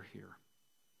why you're here.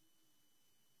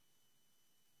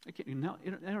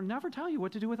 It'll never tell you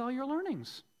what to do with all your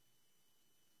learnings.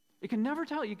 It can never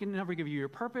tell you. It can never give you your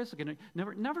purpose. It can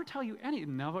never tell you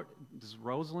anything. This is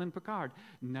Rosalind Picard,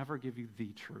 never give you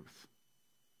the truth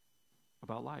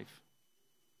about life.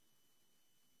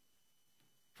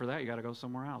 For that, you got to go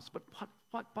somewhere else. But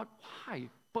why?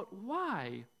 But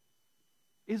why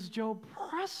is Job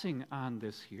pressing on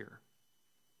this here?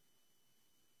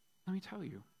 Let me tell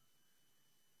you.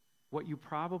 What you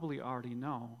probably already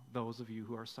know, those of you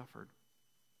who have suffered.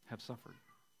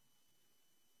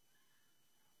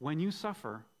 When you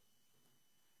suffer,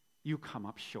 you come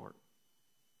up short.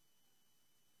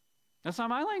 That's not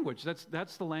my language.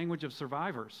 That's the language of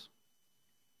survivors.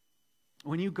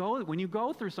 When you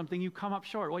go through something, you come up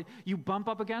short. You bump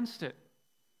up against it.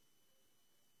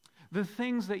 The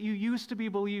things that you used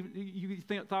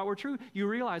to thought were true, you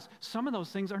realize some of those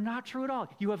things are not true at all.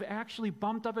 You have actually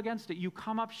bumped up against it. You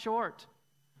come up short.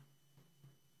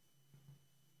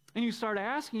 And you start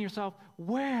asking yourself,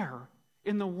 where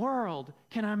in the world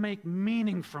can I make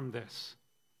meaning from this?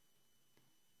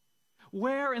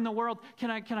 Where in the world can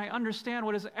I understand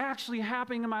what is actually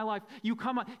happening in my life?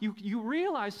 You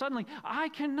realize suddenly, I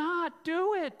cannot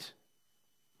do it.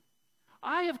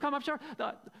 I have come up short.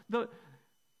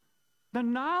 The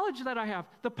knowledge that I have,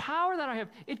 the power that I have,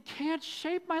 it can't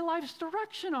shape my life's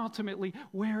direction ultimately.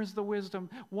 Where is the wisdom?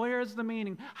 Where is the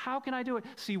meaning? How can I do it?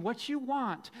 See, what you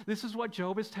want, this is what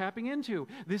Job is tapping into.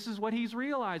 This is what he's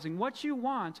realizing. What you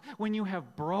want when you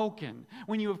have broken,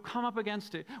 when you have come up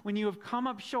against it, when you have come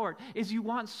up short, is you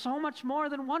want so much more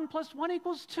than 1 + 1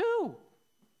 = 2.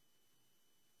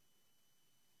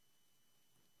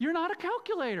 You're not a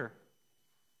calculator.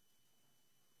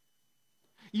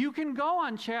 You can go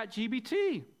on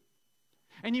ChatGPT,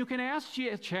 and you can ask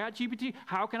ChatGPT,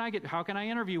 how can I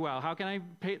interview well? How can I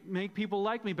make people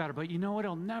like me better? But you know what?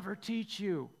 It'll never teach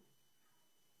you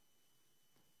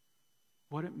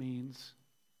what it means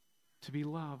to be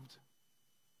loved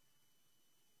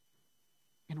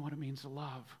and what it means to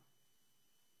love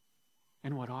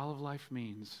and what all of life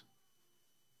means.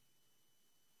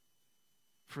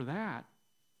 For that,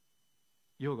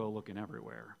 you'll go looking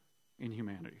everywhere in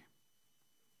humanity.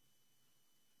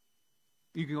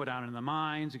 You can go down into the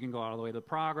mines, you can go all the way to the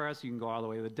progress, you can go all the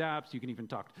way to the depths, you can even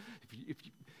talk, if you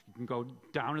can go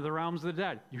down to the realms of the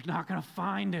dead. You're not going to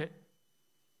find it.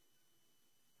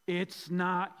 It's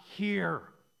not here.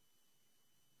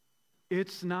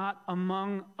 It's not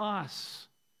among us.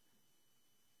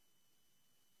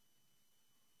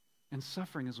 And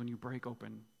suffering is when you break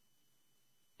open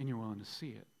and you're willing to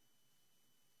see it.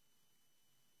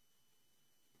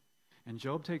 And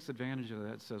Job takes advantage of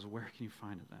that and says, where can you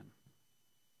find it then?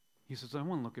 He says, I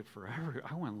want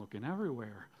to look in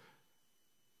everywhere.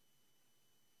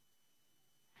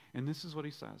 And this is what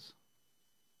he says.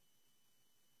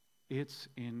 It's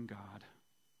in God.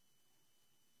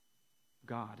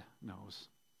 God knows.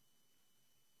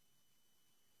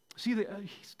 See, this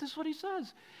is what he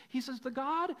says. He says, the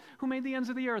God who made the ends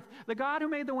of the earth, the God who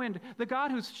made the wind, the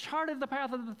God who's charted the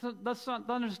path of the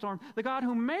thunderstorm, the God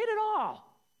who made it all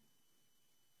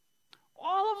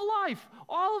of life,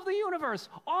 all of the universe,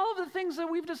 all of the things that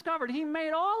we've discovered, he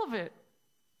made all of it.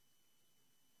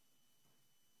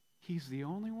 He's the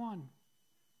only one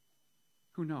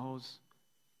who knows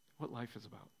what life is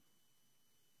about.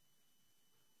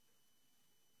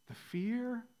 The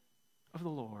fear of the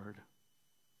Lord.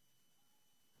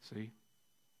 See?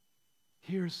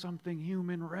 Here's something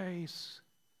human race.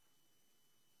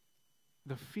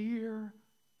 The fear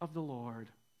of the Lord.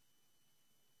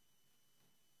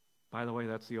 By the way,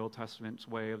 that's the Old Testament's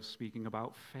way of speaking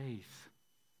about faith.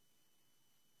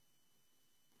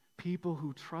 People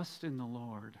who trust in the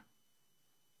Lord.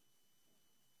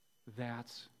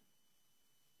 That's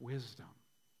wisdom.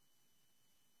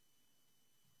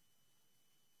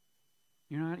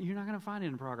 You're not going to find it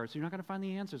in progress. You're not going to find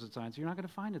the answers in science. You're not going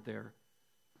to find it there.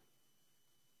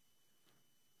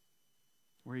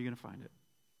 Where are you going to find it?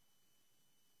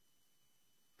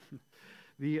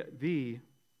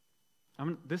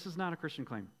 This is not a Christian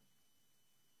claim.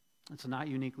 It's not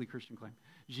uniquely Christian claim.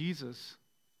 Jesus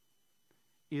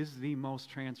is the most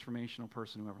transformational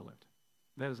person who ever lived.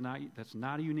 That's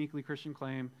not a uniquely Christian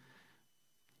claim.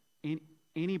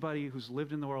 Anybody who's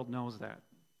lived in the world knows that.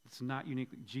 It's not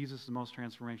uniquely. Jesus is the most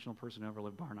transformational person who ever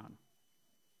lived, bar none.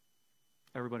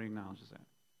 Everybody acknowledges that.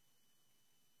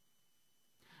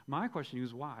 My question to you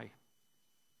is why?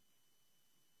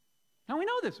 Now we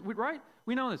know this, right?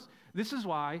 We know this. This is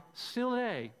why, still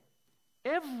today,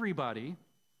 everybody,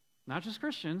 not just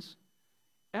Christians,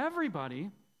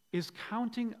 everybody is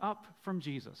counting up from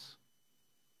Jesus.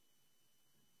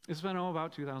 It's been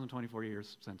about 2024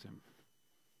 years since him.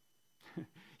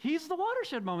 He's the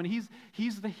watershed moment.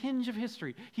 He's the hinge of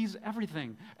history. He's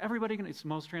everything. It's the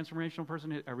most transformational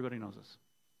person. Everybody knows this.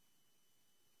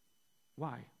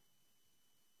 Why?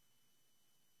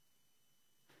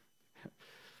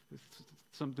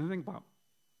 Something to think about.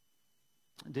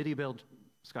 Did he build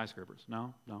skyscrapers?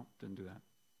 No, didn't do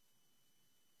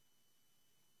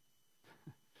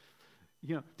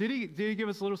that. Did he give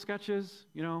us little sketches?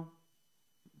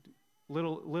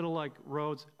 Little like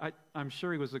roads. I'm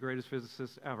sure he was the greatest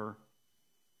physicist ever.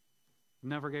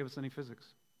 Never gave us any physics.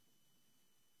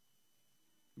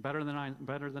 Better than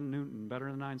Newton,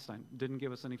 better than Einstein. Didn't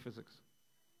give us any physics.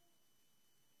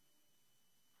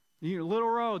 Little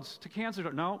roads to cancer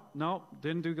drugs. No,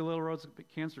 didn't do little roads to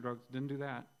cancer drugs. Didn't do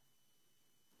that.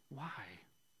 Why?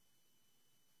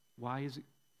 Why is it?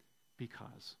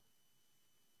 Because.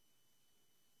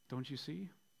 Don't you see?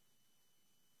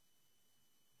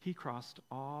 He crossed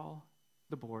all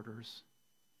the borders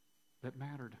that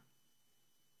mattered.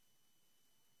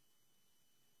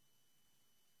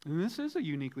 And this is a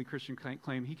uniquely Christian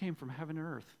claim. He came from heaven to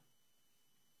earth.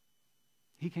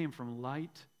 He came from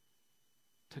light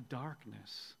to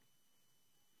darkness.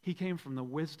 He came from the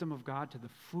wisdom of God to the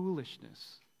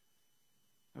foolishness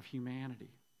of humanity.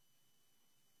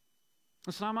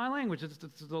 It's not my language. It's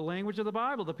the language of the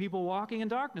Bible. The people walking in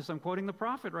darkness. I'm quoting the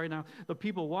prophet right now. The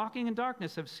people walking in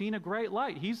darkness have seen a great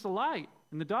light. He's the light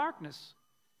in the darkness.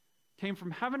 Came from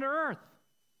heaven to earth.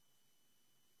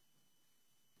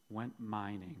 Went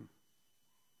mining.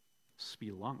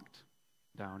 Spelunked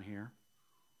down here.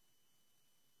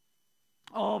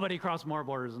 Oh, but he crossed more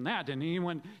borders than that, didn't he?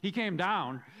 He came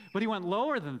down, but he went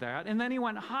lower than that, and then he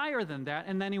went higher than that,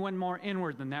 and then he went more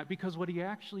inward than that, because what he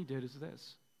actually did is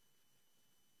this.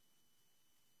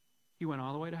 He went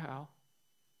all the way to hell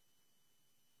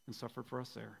and suffered for us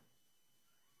there.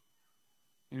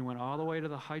 And he went all the way to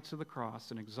the heights of the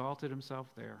cross and exalted himself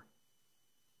there.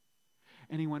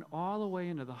 And he went all the way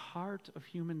into the heart of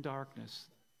human darkness,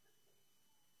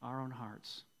 our own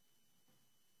hearts,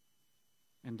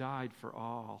 and died for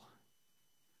all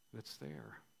that's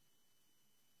there.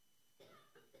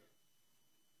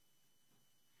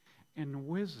 And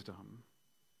wisdom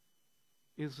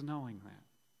is knowing that.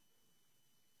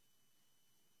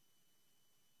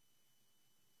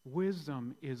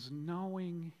 Wisdom is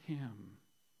knowing him,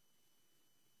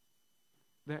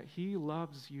 that he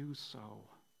loves you so.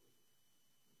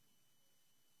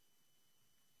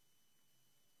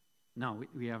 No,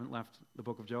 we haven't left the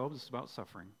book of Job. It's about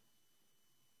suffering.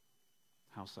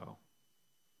 How so?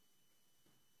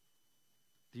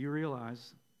 Do you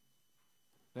realize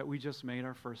that we just made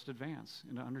our first advance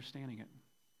into understanding it?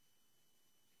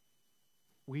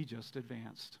 We just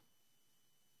advanced.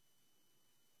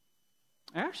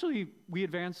 Actually, we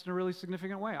advanced in a really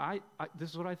significant way.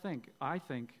 This is what I think. I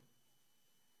think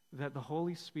that the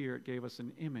Holy Spirit gave us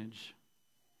an image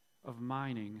of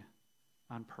mining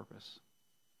on purpose.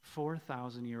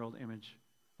 4,000-year-old image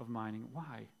of mining.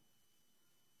 Why?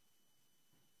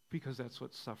 Because that's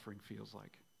what suffering feels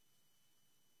like.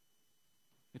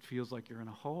 It feels like you're in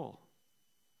a hole.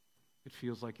 It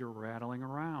feels like you're rattling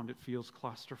around. It feels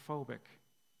claustrophobic,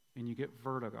 and you get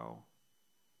vertigo.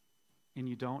 And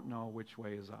you don't know which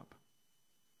way is up.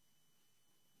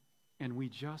 And we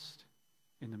just,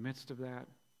 in the midst of that,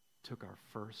 took our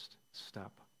first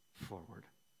step forward.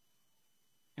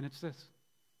 And it's this.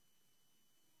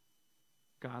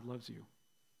 God loves you.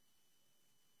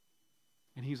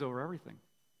 And he's over everything.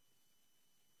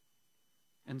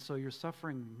 And so your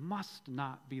suffering must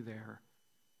not be there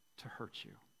to hurt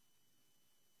you.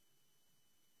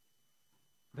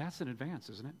 That's an advance,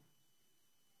 isn't it?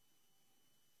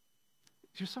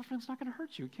 Your suffering's not going to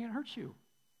hurt you. It can't hurt you.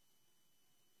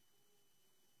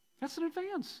 That's an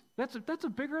advance. That's a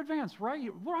bigger advance right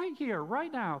here,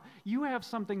 right now. You have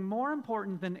something more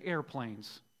important than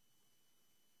airplanes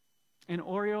and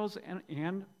Oreos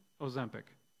and Ozempic.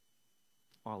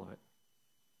 All of it.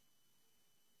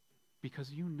 Because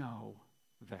you know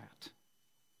that.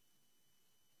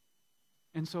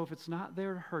 And so if it's not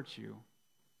there to hurt you,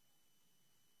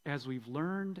 as we've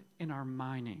learned in our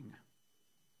mining,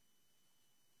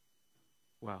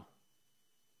 well,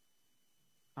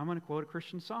 I'm going to quote a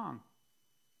Christian song.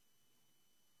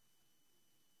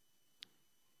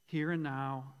 Here and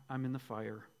now, I'm in the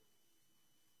fire,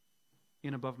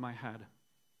 in above my head,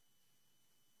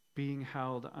 being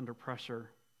held under pressure,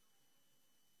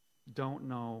 don't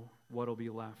know what'll be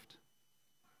left.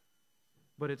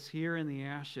 But it's here in the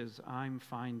ashes I'm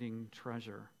finding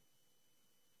treasure.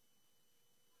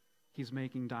 He's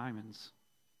making diamonds,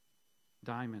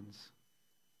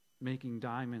 making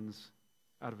diamonds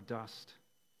out of dust.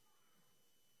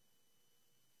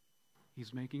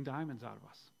 He's making diamonds out of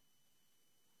us.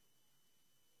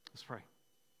 Let's pray.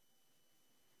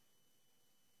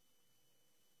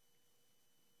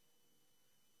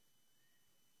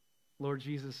 Lord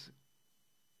Jesus,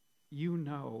 you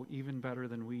know even better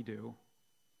than we do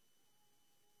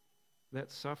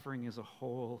that suffering is a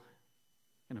hole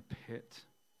and a pit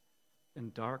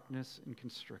and darkness and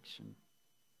constriction.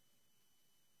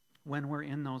 When we're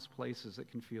in those places, it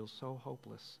can feel so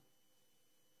hopeless.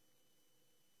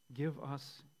 Give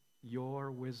us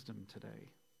your wisdom today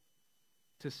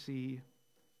to see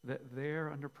that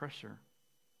there under pressure,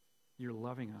 you're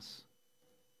loving us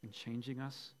and changing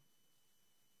us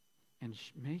and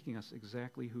making us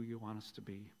exactly who you want us to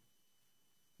be,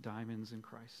 diamonds in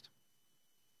Christ.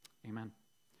 Amen.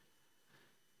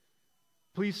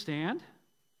 Please stand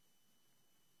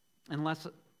and let's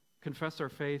confess our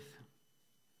faith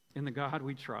in the God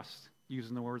we trust,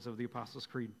 using the words of the Apostles'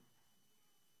 Creed.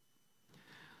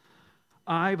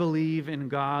 I believe in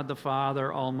God the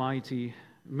Father Almighty,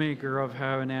 maker of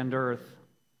heaven and earth.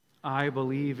 I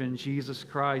believe in Jesus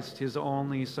Christ, his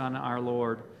only Son, our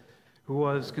Lord, who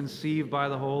was conceived by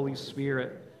the Holy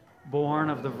Spirit, born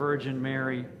of the Virgin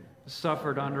Mary,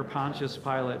 suffered under Pontius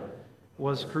Pilate,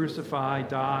 was crucified,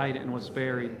 died, and was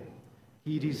buried.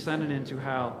 He descended into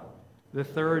hell. The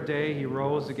third day he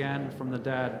rose again from the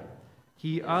dead.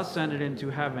 He ascended into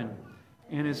heaven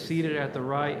and is seated at the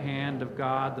right hand of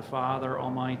God the Father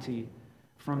Almighty.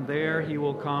 From there he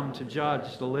will come to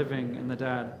judge the living and the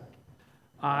dead.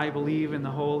 I believe in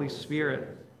the Holy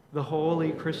Spirit, the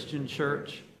holy Christian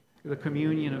church, the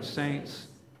communion of saints,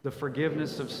 the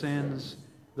forgiveness of sins,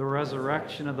 the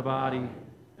resurrection of the body,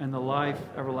 and the life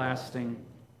everlasting.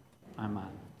 Amen.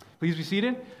 Please be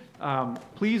seated.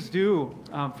 Please do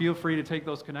feel free to take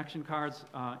those connection cards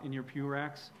in your pew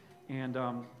racks and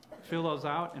fill those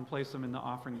out and place them in the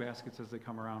offering baskets as they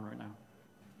come around right now.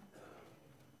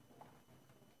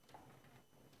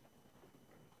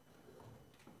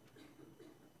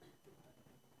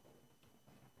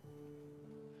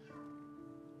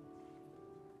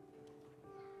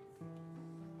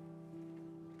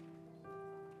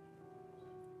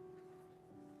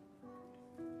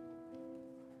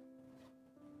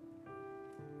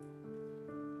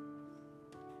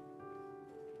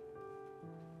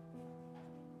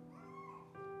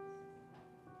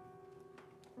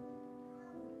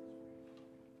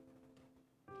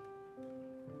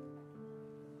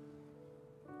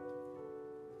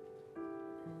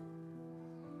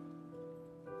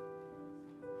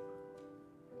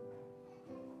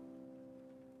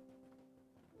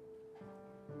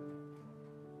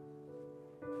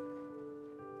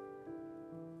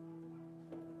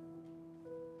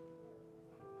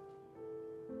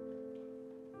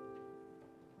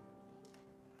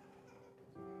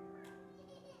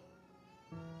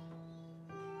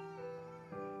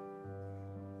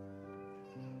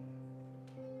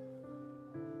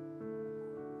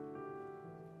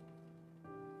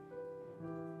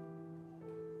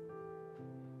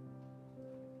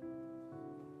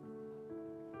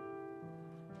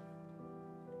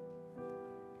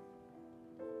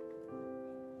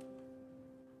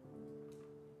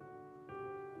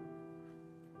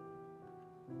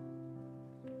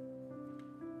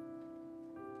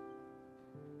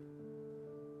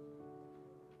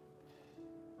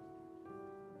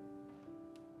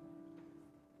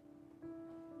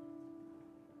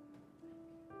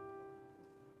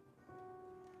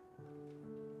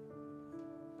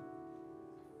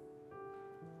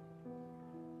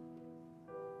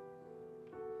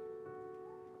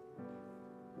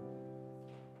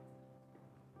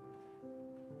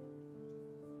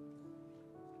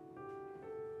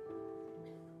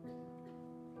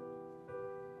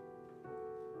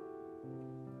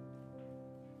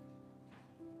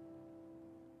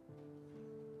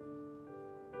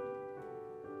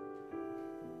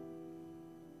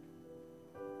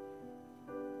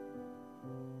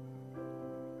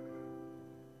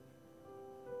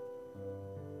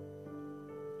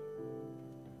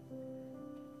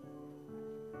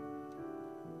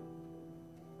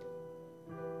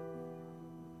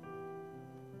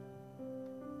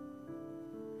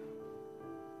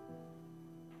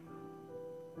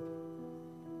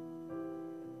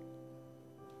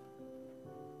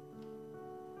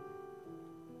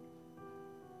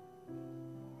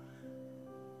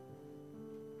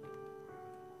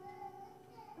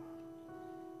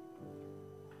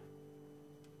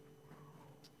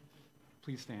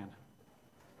 Please stand.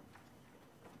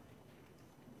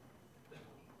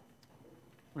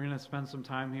 We're going to spend some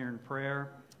time here in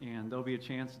prayer, and there'll be a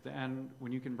chance at the end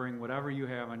when you can bring whatever you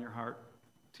have on your heart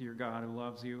to your God who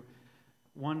loves you.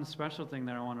 One special thing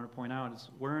that I wanted to point out is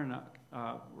we're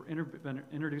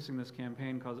introducing this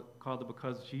campaign called the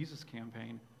Because Jesus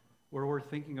campaign, where we're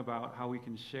thinking about how we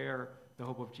can share the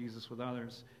hope of Jesus with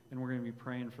others, and we're going to be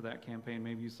praying for that campaign.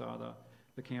 Maybe you saw the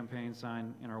campaign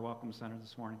sign in our Welcome Center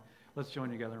this morning. Let's join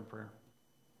together in prayer.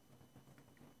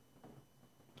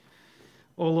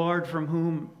 O Lord, from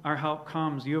whom our help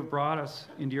comes, you have brought us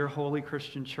into your holy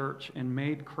Christian church and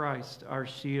made Christ our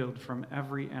shield from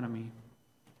every enemy.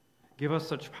 Give us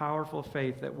such powerful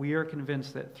faith that we are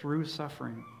convinced that through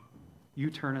suffering, you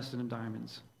turn us into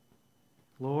diamonds.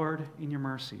 Lord, in your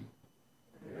mercy.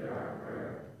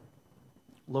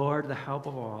 Lord, the help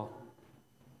of all,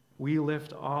 we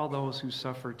lift all those who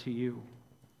suffer to you.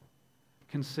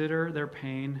 Consider their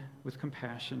pain with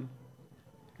compassion,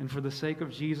 and for the sake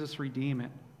of Jesus, redeem it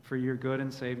for your good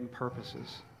and saving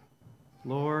purposes.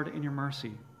 Lord, in your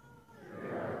mercy.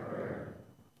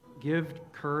 Give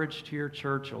courage to your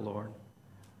church, O Lord,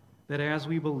 that as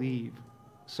we believe,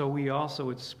 so we also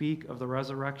would speak of the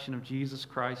resurrection of Jesus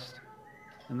Christ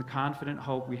and the confident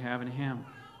hope we have in him,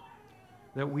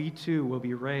 that we too will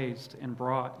be raised and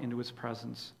brought into his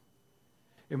presence.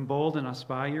 Embolden us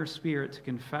by your Spirit to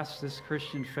confess this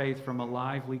Christian faith from a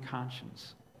lively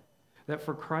conscience, that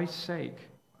for Christ's sake,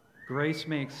 grace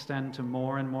may extend to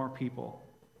more and more people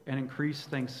and increase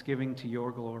thanksgiving to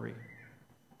your glory.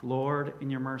 Lord, in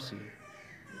your mercy.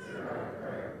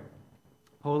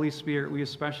 Holy Spirit, we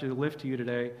especially lift to you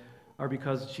today our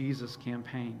Because Jesus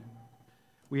campaign.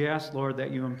 We ask, Lord,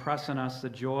 that you impress on us the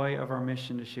joy of our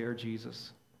mission to share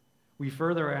Jesus. We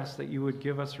further ask that you would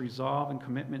give us resolve and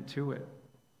commitment to it.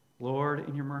 Lord,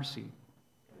 in your mercy.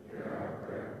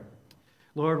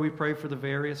 Lord, we pray for the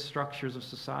various structures of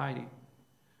society.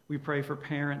 We pray for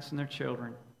parents and their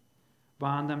children.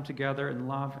 Bond them together in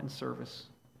love and service.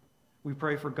 We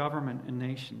pray for government and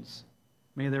nations.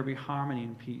 May there be harmony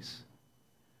and peace.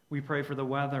 We pray for the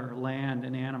weather, land,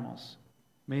 and animals.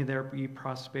 May there be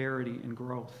prosperity and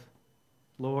growth.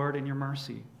 Lord, in your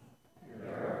mercy.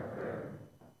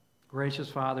 Gracious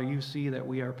Father, you see that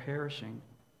we are perishing,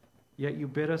 yet you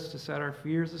bid us to set our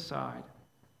fears aside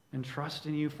and trust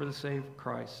in you for the sake of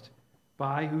Christ,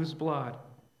 by whose blood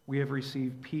we have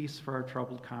received peace for our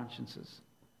troubled consciences.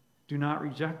 Do not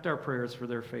reject our prayers for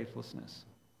their faithlessness,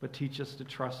 but teach us to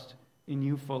trust in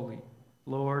you fully.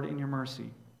 Lord, in your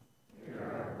mercy.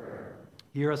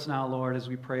 Hear us now, Lord, as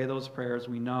we pray those prayers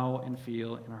we know and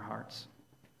feel in our hearts.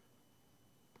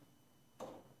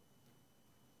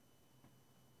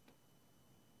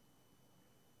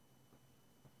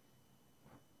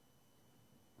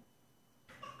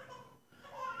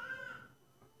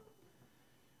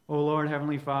 O Lord,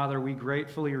 Heavenly Father, we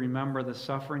gratefully remember the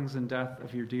sufferings and death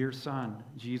of your dear Son,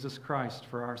 Jesus Christ,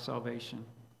 for our salvation.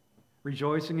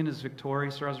 Rejoicing in his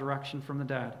victorious resurrection from the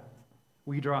dead,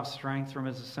 we draw strength from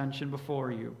his ascension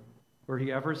before you, where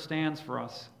he ever stands for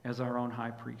us as our own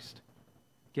high priest.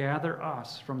 Gather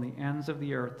us from the ends of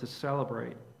the earth to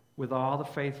celebrate with all the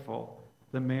faithful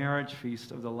the marriage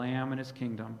feast of the Lamb and his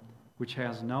kingdom, which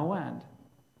has no end.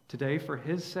 Today, for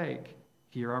his sake,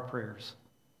 hear our prayers.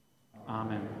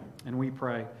 Amen. And we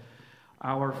pray,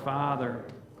 Our Father,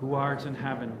 who art in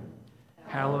heaven,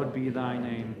 hallowed be thy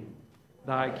name.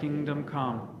 Thy kingdom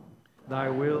come, thy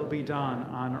will be done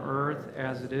on earth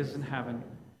as it is in heaven.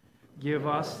 Give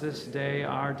us this day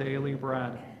our daily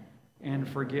bread, and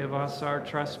forgive us our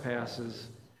trespasses,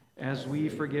 as we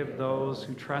forgive those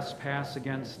who trespass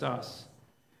against us.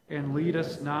 And lead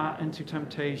us not into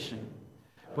temptation,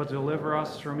 but deliver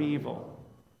us from evil.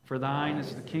 For thine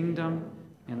is the kingdom,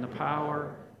 and the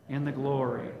power, and the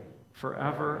glory,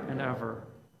 forever and ever.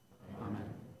 Amen.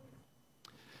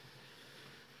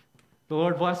 The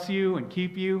Lord bless you and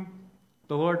keep you.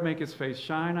 The Lord make his face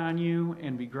shine on you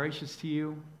and be gracious to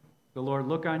you. The Lord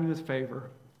look on you with favor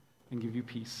and give you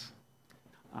peace.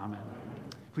 Amen.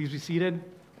 Please be seated.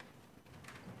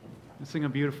 Let's sing a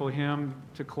beautiful hymn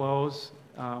to close.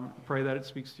 Pray that it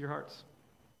speaks to your hearts.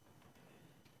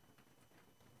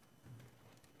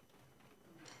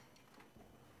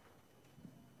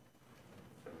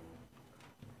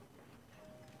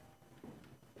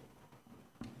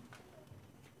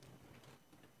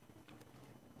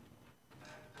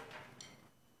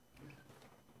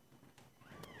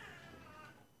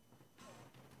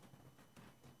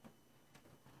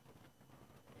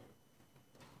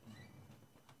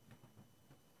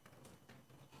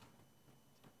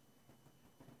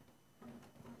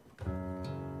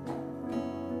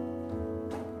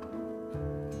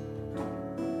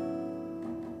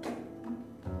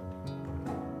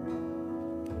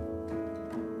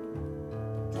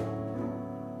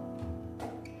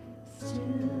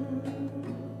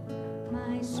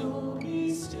 My soul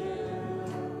be still,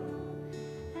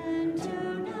 and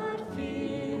do not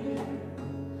fear,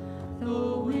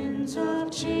 though winds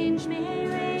of change may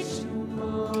rage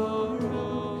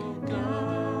tomorrow.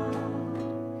 God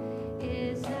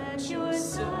is at your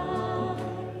side,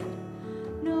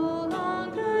 no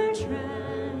longer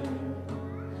dread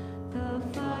the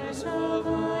fires of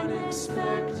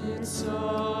unexpected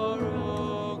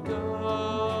sorrow.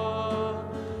 God,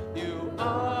 you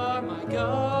are my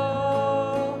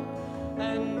God,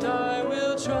 and I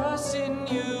will trust in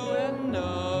you and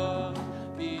not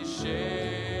be shaken.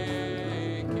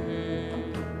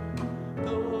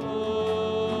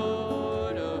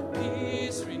 Lord of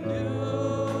peace,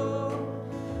 renew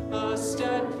a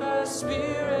steadfast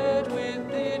spirit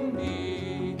within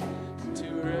me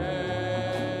to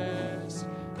rest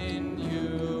in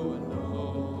you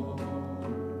alone.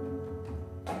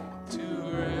 To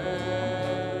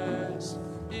rest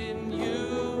in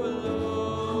you alone.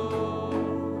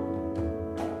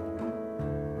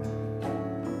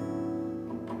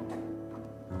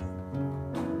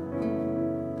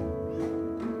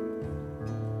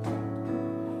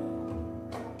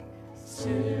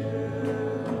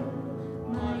 Still,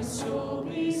 my soul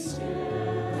be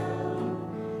still.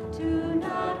 Do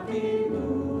not be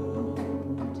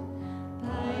moved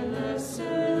by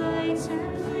lesser lights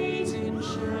and fleeting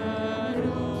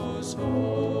shadows.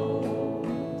 Hold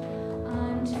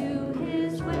unto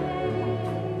his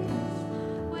ways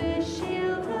with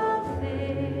shield of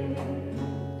faith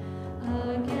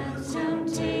against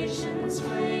temptation's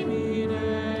flaming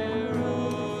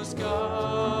arrows.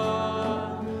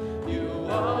 God, you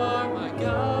are my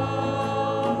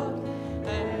God,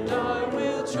 and I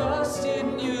will trust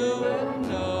in you and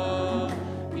not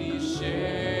be shaken.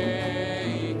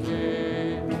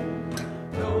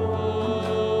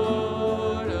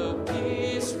 Lord of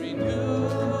peace, renew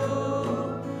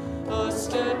a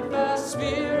steadfast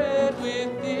spirit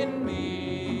within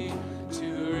me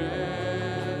to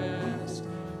rest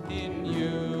in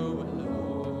you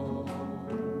alone.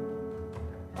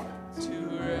 To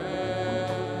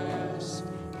rest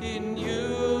in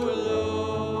you alone.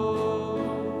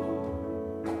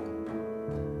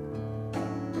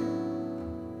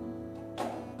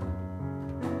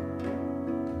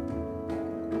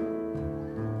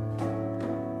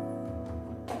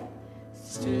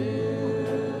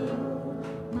 Still,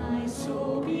 my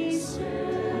soul be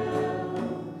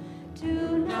still.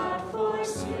 Do not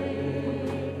forsake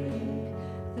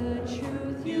the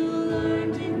truth you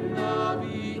learned in the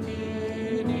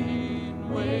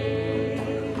beginning. Wait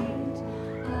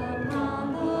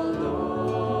upon the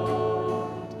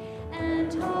Lord,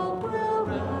 and hope will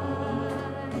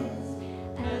rise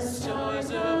as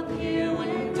stars appear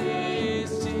when day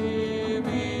is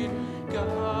dimming.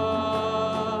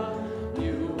 God,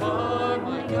 you are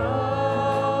my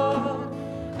God,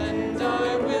 and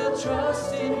I will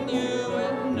trust in you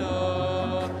and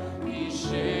not be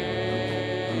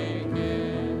shaken.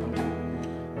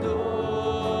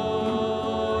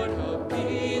 Lord of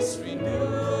peace,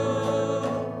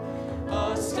 renew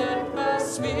a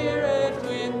steadfast spirit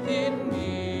within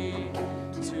me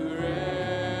to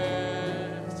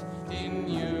rest in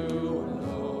you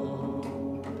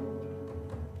alone.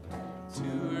 To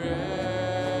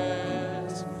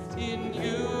rest in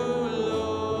you alone.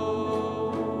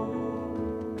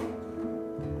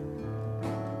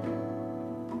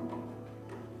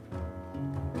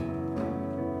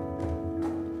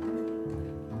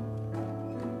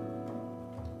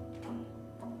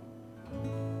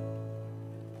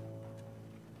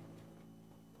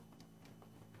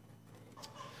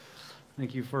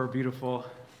 Thank you for a beautiful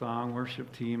song, worship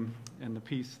team, and the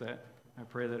peace that I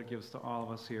pray that it gives to all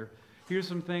of us here. Here's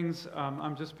some things.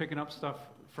 I'm just picking up stuff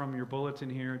from your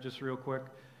bulletin here, just real quick.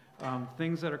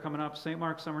 Things that are coming up. St.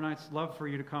 Mark's Summer Nights, love for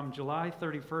you to come. July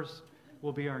 31st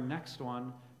will be our next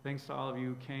one. Thanks to all of you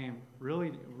who came.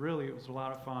 Really, really, it was a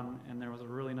lot of fun, and there was a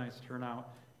really nice turnout.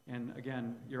 And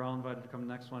again, you're all invited to come to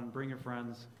the next one. Bring your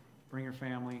friends, bring your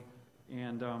family,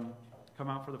 and come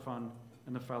out for the fun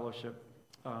and the fellowship.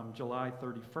 July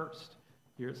 31st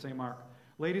here at St. Mark.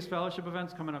 Ladies' Fellowship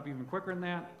events coming up even quicker than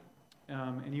that,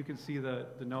 and you can see the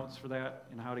notes for that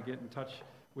and how to get in touch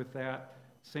with that.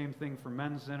 Same thing for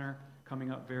Men's Dinner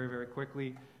coming up very, very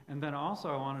quickly. And then also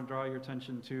I want to draw your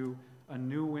attention to a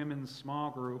new women's small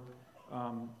group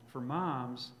for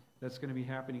moms that's going to be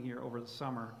happening here over the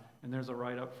summer. And there's a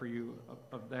write-up for you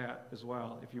of that as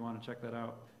well if you want to check that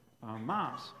out.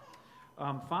 Moms.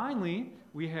 Finally,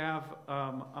 we have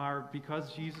our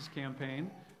Because Jesus campaign.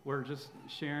 We're just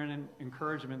sharing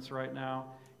encouragements right now.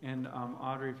 And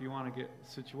Audrey, if you want to get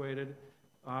situated,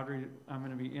 Audrey, I'm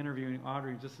going to be interviewing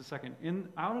Audrey in just a second.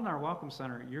 Out in our Welcome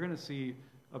Center, you're going to see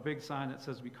a big sign that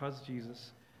says, "Because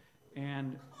Jesus."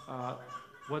 And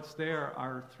what's there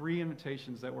are 3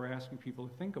 invitations that we're asking people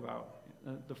to think about.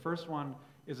 The first one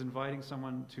is inviting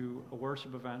someone to a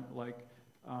worship event like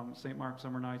St. Mark's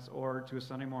Summer Nights or to a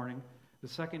Sunday morning. The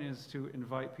second is to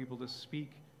invite people to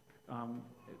speak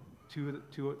to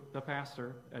the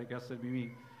pastor. I guess that'd be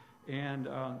me. And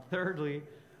thirdly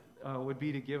would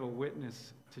be to give a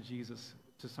witness to Jesus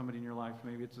to somebody in your life.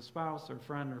 Maybe it's a spouse or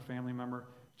friend or family member.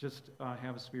 Just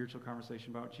have a spiritual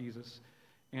conversation about Jesus.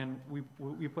 And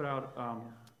we put out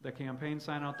the campaign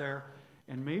sign out there.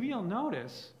 And maybe you'll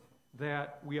notice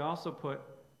that we also put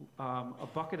a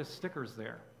bucket of stickers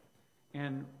there.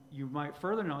 And you might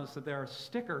further notice that there are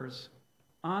stickers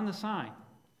on the sign.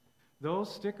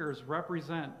 Those stickers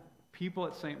represent people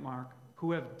at St. Mark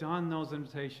who have done those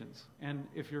invitations. And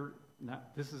if you're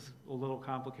not, this is a little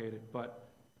complicated, but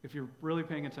if you're really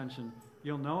paying attention,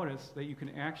 you'll notice that you can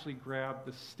actually grab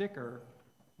the sticker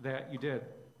that you did.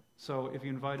 So if you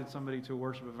invited somebody to a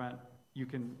worship event, you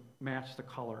can match the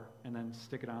color and then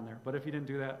stick it on there. But if you didn't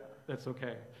do that, that's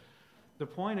okay. The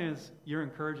point is, you're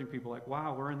encouraging people like,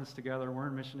 wow, we're in this together, we're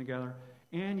in mission together,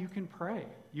 and you can pray.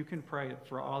 You can pray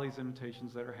for all these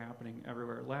invitations that are happening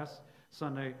everywhere. Last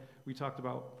Sunday, we talked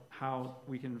about how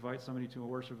we can invite somebody to a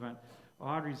worship event.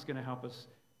 Audrey's going to help us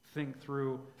think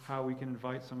through how we can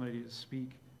invite somebody to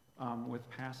speak with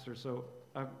Pastor. So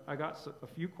I got a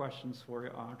few questions for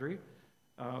you, Audrey.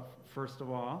 First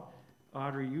of all,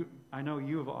 Audrey, I know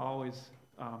you have always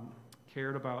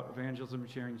cared about evangelism and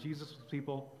sharing Jesus with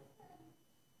people.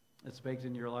 It's baked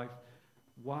into your life.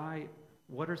 Why?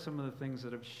 What are some of the things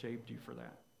that have shaped you for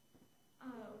that?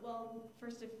 Well,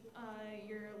 first, if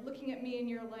you're looking at me and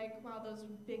you're like, wow, those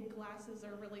big glasses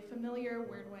are really familiar,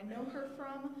 where do I know her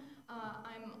from?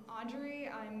 I'm Audrey.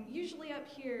 I'm usually up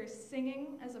here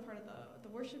singing as a part of the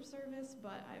worship service,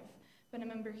 but I've been a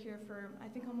member here for, I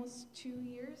think, almost 2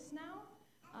 years now.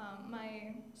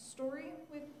 My story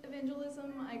with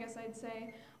evangelism, I guess I'd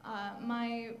say,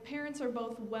 my parents are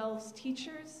both WELS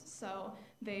teachers, so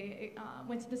they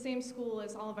went to the same school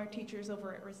as all of our teachers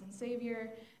over at Risen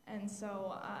Savior, and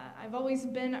so I've always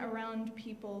been around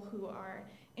people who are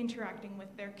interacting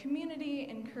with their community,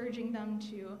 encouraging them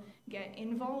to get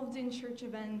involved in church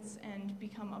events and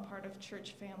become a part of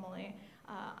church family.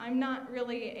 I'm not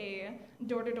really a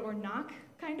door-to-door knock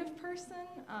kind of person.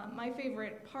 My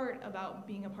favorite part about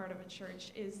being a part of a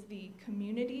church is the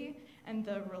community and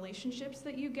the relationships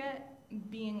that you get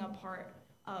being a part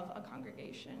of a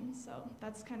congregation. So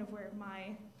that's kind of where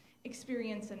my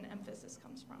experience and emphasis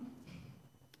comes from.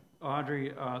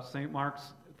 Audrey, St.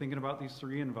 Mark's thinking about these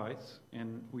 3 invites,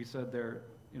 and we said they're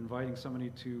inviting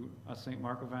somebody to a St.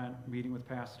 Mark event, meeting with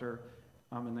Pastor,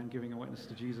 and then giving a witness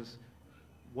to Jesus.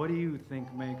 What do you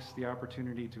think makes the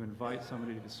opportunity to invite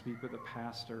somebody to speak with a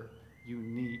pastor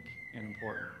unique and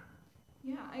important?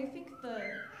 Yeah, I think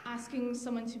asking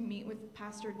someone to meet with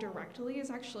Pastor directly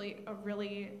is actually a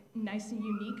really nice and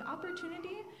unique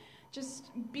opportunity,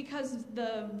 just because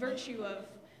the virtue of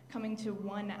coming to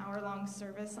 1 hour-long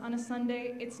service on a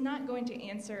Sunday, it's not going to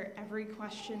answer every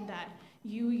question that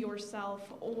you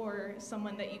yourself or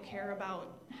someone that you care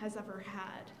about has ever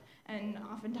had. And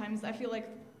oftentimes I feel like,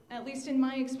 at least in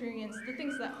my experience, the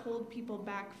things that hold people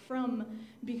back from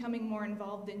becoming more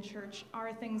involved in church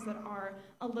are things that are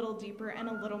a little deeper and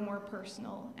a little more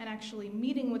personal. And actually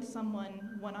meeting with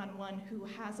someone one-on-one who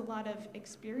has a lot of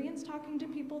experience talking to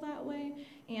people that way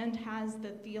and has the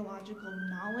theological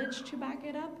knowledge to back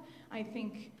it up, I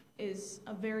think is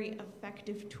a very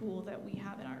effective tool that we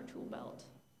have in our tool belt.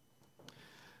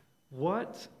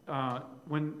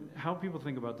 How people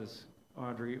think about this,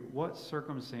 Audrey, what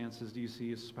circumstances do you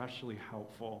see especially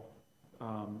helpful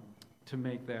to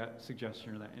make that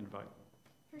suggestion or that invite?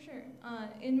 For sure.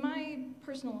 In my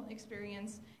personal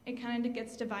experience, it kind of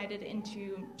gets divided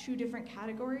into 2 different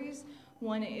categories.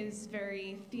 One is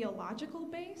very theological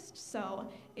based, so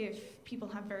if people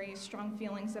have very strong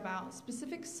feelings about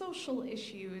specific social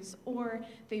issues, or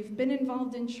they've been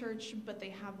involved in church but they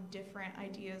have different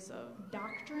ideas of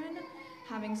doctrine,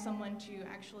 having someone to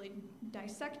actually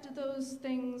dissect those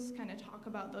things, kind of talk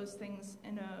about those things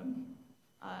in a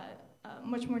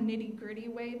much more nitty-gritty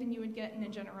way than you would get in a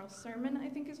general sermon, I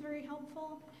think is very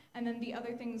helpful. And then the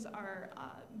other things are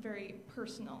very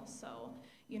personal, so,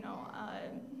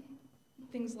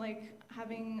 things like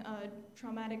having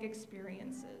traumatic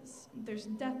experiences, there's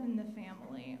death in the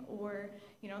family, or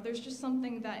there's just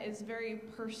something that is very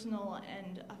personal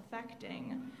and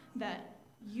affecting that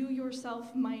you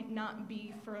yourself might not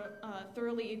be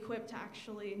thoroughly equipped to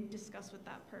actually discuss with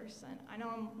that person. I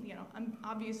know I'm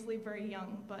obviously very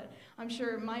young, but I'm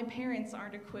sure my parents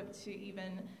aren't equipped to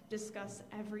even discuss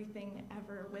everything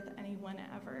ever with anyone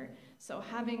ever. So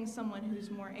having someone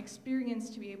who's more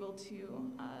experienced to be able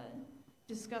to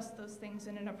discuss those things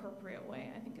in an appropriate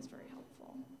way, I think is very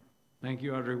helpful. Thank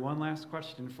you, Audrey. One last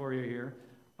question for you here.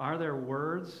 Are there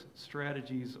words,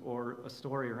 strategies, or a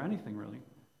story, or anything really,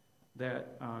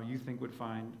 that you think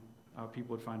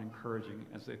people would find encouraging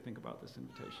as they think about this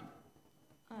invitation?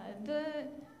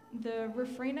 The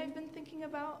refrain I've been thinking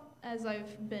about as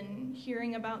I've been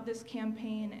hearing about this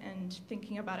campaign and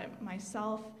thinking about it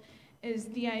myself is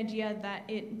the idea that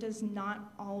it does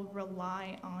not all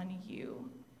rely on you.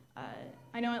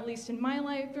 I know at least in my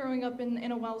life, growing up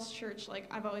in a WELS church,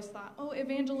 I've always thought, oh,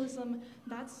 evangelism,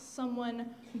 that's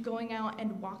someone going out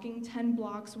and walking 10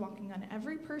 blocks, walking on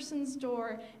every person's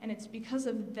door, and it's because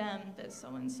of them that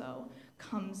so-and-so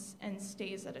comes and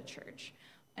stays at a church.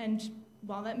 And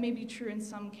while that may be true in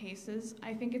some cases,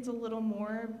 I think it's a little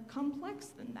more complex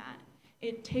than that.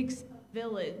 It takes a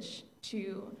village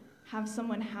to have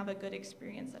someone have a good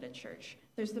experience at a church.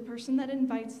 There's the person that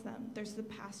invites them. There's the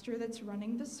pastor that's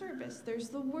running the service. There's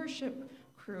the worship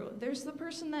crew. There's the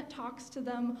person that talks to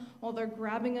them while they're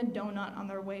grabbing a donut on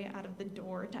their way out of the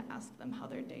door to ask them how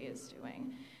their day is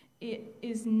doing. It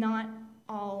is not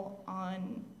all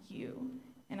on you.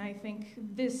 And I think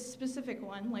this specific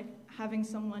one, having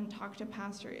someone talk to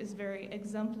pastor, is very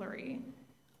exemplary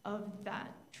of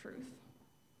that truth.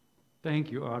 Thank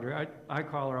you, Audrey. I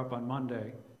call her up on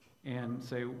Monday and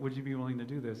say, would you be willing to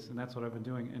do this? And that's what I've been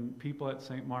doing. And people at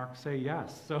St. Mark say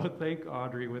yes. So thank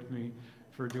Audrey with me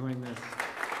for doing this.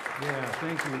 Yeah,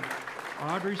 thank you.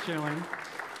 Audrey Schilling.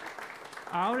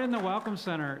 Out in the Welcome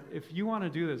Center, if you want to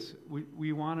do this,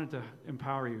 we wanted to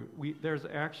empower you. There's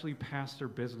actually pastor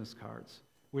business cards,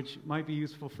 which might be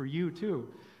useful for you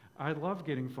too. I love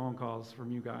getting phone calls from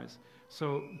you guys.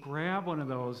 So grab one of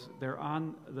those. They're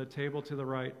on the table to the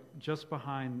right, just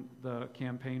behind the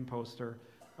campaign poster.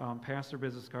 Pastor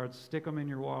business cards, stick them in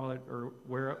your wallet or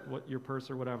your purse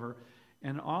or whatever.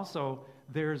 And also,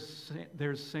 there's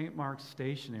St. Mark's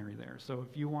stationery there. So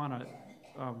if you want to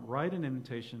write an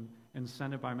invitation and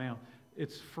send it by mail,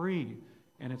 it's free,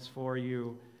 and it's for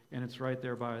you, and it's right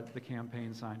there by the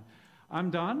campaign sign. I'm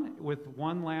done with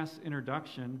one last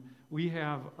introduction. We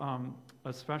have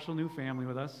a special new family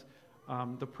with us.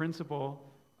 The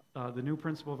new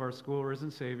principal of our school,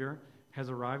 Risen Savior, has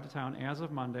arrived to town as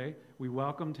of Monday. We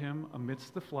welcomed him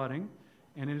amidst the flooding,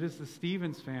 and it is the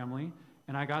Stevens family,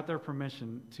 and I got their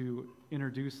permission to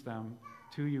introduce them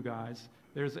to you guys.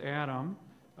 There's Adam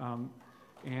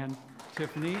and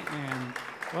Tiffany, and,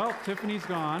 well, Tiffany's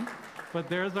gone, but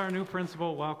there's our new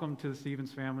principal. Welcome to the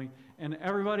Stevens family. And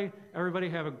everybody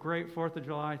have a great 4th of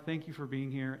July. Thank you for being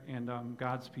here, and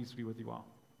God's peace be with you all.